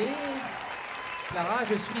 José, Clara,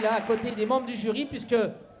 je suis là à côté des membres du jury, puisque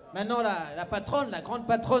maintenant la patronne, la grande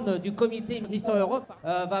patronne du comité Mister Europe,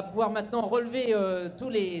 va pouvoir maintenant relever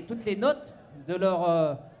toutes les notes de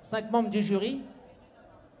leurs 5 membres du jury.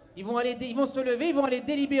 Ils vont se lever, ils vont aller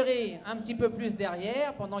délibérer un petit peu plus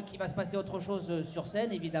derrière, pendant qu'il va se passer autre chose sur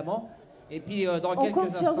scène, évidemment. Et puis dans quelques instants... On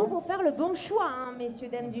compte sur vous pour faire le bon choix, hein, messieurs,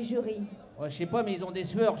 dames du jury. Ouais, je sais pas, mais ils ont des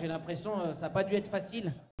sueurs, j'ai l'impression, ça n'a pas dû être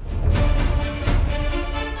facile.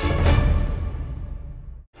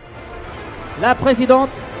 La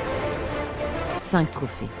présidente. 5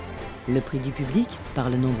 trophées. Le prix du public par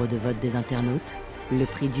le nombre de votes des internautes, le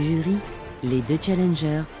prix du jury, les 2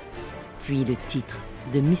 challengers, puis le titre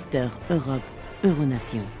de Mister Europe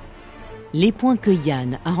Euronation. Les points que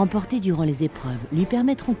Yann a remportés durant les épreuves lui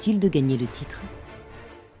permettront-ils de gagner le titre?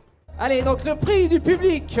 Allez, donc le prix du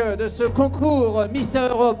public de ce concours Mister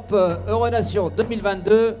Europe Euronation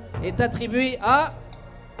 2022 est attribué à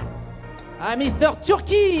Mister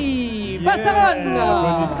Turquie, Bassaran.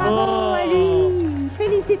 Bravo à lui.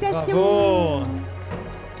 Félicitations. Bravo.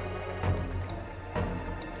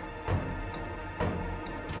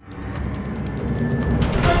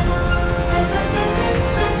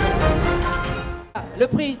 Le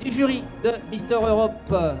prix du jury de Mister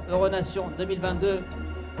Europe Euronation 2022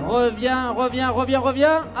 revient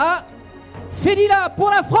à Félila pour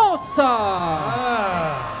la France.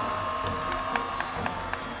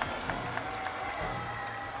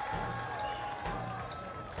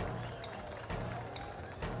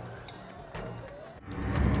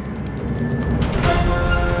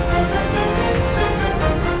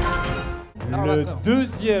 Le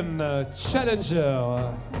deuxième challenger,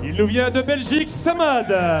 il nous vient de Belgique, Samad.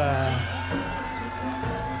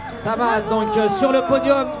 Samad, donc sur le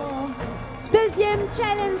podium. Deuxième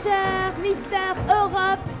challenger, Mister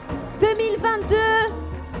Europe 2022.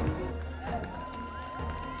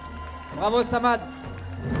 Bravo Samad.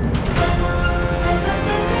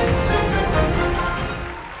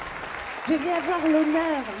 Je vais avoir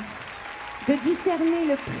l'honneur de discerner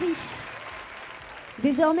le prix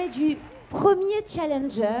désormais du premier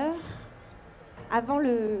challenger avant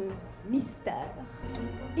le Mister.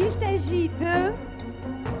 Il s'agit de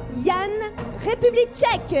Yann, République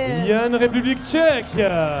tchèque. Yann, République tchèque.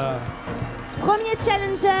 Premier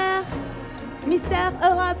challenger, Mister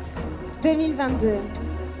Europe 2022.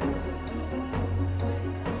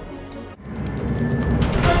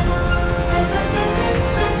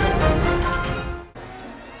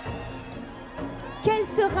 Quel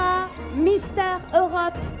sera Mister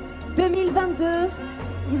Europe 2022?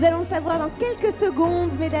 Nous allons le savoir dans quelques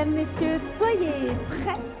secondes, mesdames, messieurs. Soyez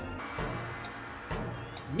prêts.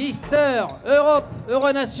 Mister Europe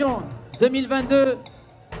Euronation 2022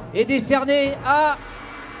 est décerné à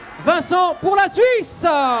Vincent pour la Suisse. Hey,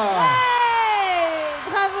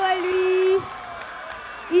 bravo à lui.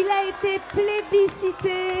 Il a été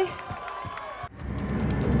plébiscité.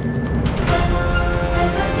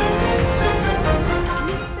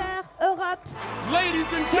 Mister Europe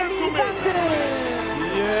 2022.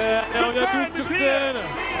 Yeah, et on vient tous sur scène.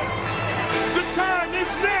 The time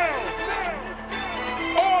is now.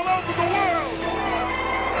 All over the world.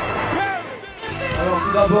 Alors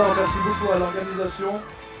tout d'abord, merci beaucoup à l'organisation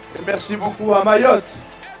et merci beaucoup à Mayotte,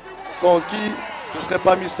 sans qui je ne serais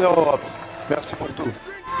pas Mister Europe. Merci pour tout.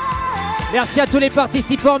 Merci à tous les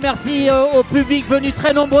participants, merci au public venu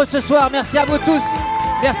très nombreux ce soir, merci à vous tous,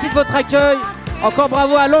 merci de votre accueil. Encore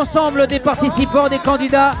bravo à l'ensemble des participants, des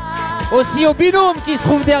candidats, aussi au binôme qui se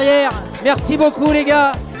trouve derrière. Merci beaucoup les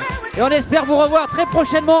gars. Et on espère vous revoir très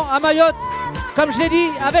prochainement à Mayotte, comme je l'ai dit,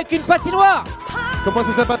 avec une patinoire. Comment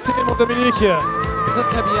ça s'est passé, mon Dominique? Très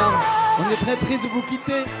très bien. On est très triste de vous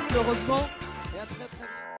quitter, heureusement. Et à très très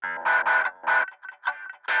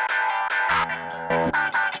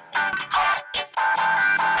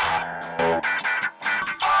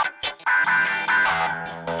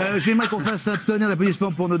J'aimerais qu'on fasse un tonnerre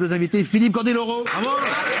d'applaudissements pour nos 2 invités, Philippe Candeloro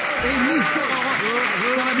et Mister Europe.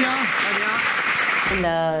 Ça va bien?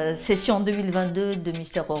 La session 2022 de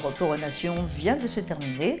Mister Europe Euronation vient de se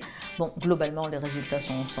terminer. Bon, globalement, les résultats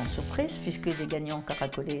sont sans surprise puisque les gagnants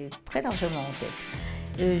caracolaient très largement en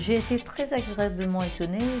tête. J'ai été très agréablement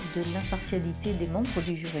étonnée de l'impartialité des membres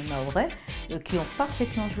du jury mahorais qui ont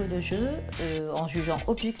parfaitement joué le jeu en jugeant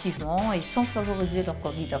objectivement et sans favoriser leur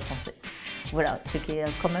candidat français. Voilà, ce qui est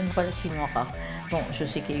quand même relativement rare. Bon, je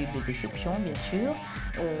sais qu'il y a eu des déceptions, bien sûr,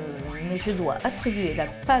 mais je dois attribuer la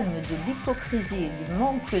palme de l'hypocrisie et du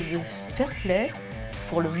manque de fair play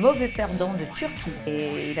pour le mauvais perdant de Turquie.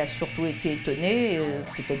 Et il a surtout été étonné,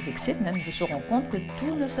 peut-être vexé même, de se rendre compte que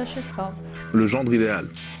tout ne s'achète pas. Le gendre idéal.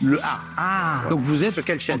 Le A. Ah. Donc vous êtes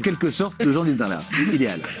en quelque sorte le gendre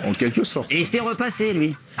idéal. En quelque sorte. Et il s'est repassé,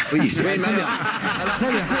 lui. Oui, c'est bien. Très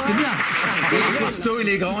bien, c'est bien. Il est costaud, il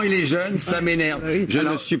est grand, il est jeune, ça m'énerve. Je ne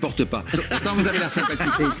le supporte pas. Autant vous avez l'air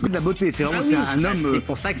sympathique. C'est de la beauté, c'est vraiment un homme. C'est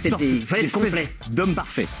pour ça que c'était. Il fallait être complet. D'homme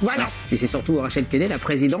parfait. Voilà. Et c'est surtout Rachel Kenney, la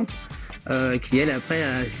présidente, qui elle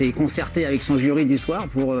après s'est concertée avec son jury du soir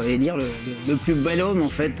pour élire le plus bel homme en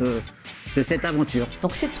fait de cette aventure.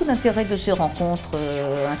 Donc c'est tout l'intérêt de ces rencontres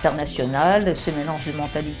internationales, ce mélange de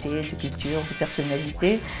mentalités, de cultures, de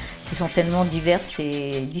personnalités qui sont tellement diverses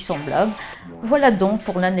et dissemblables. Voilà donc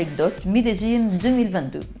pour l'anecdote millésime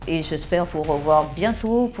 2022 et j'espère vous revoir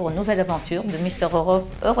bientôt pour une nouvelle aventure de Mister Europe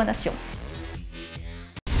Euronation.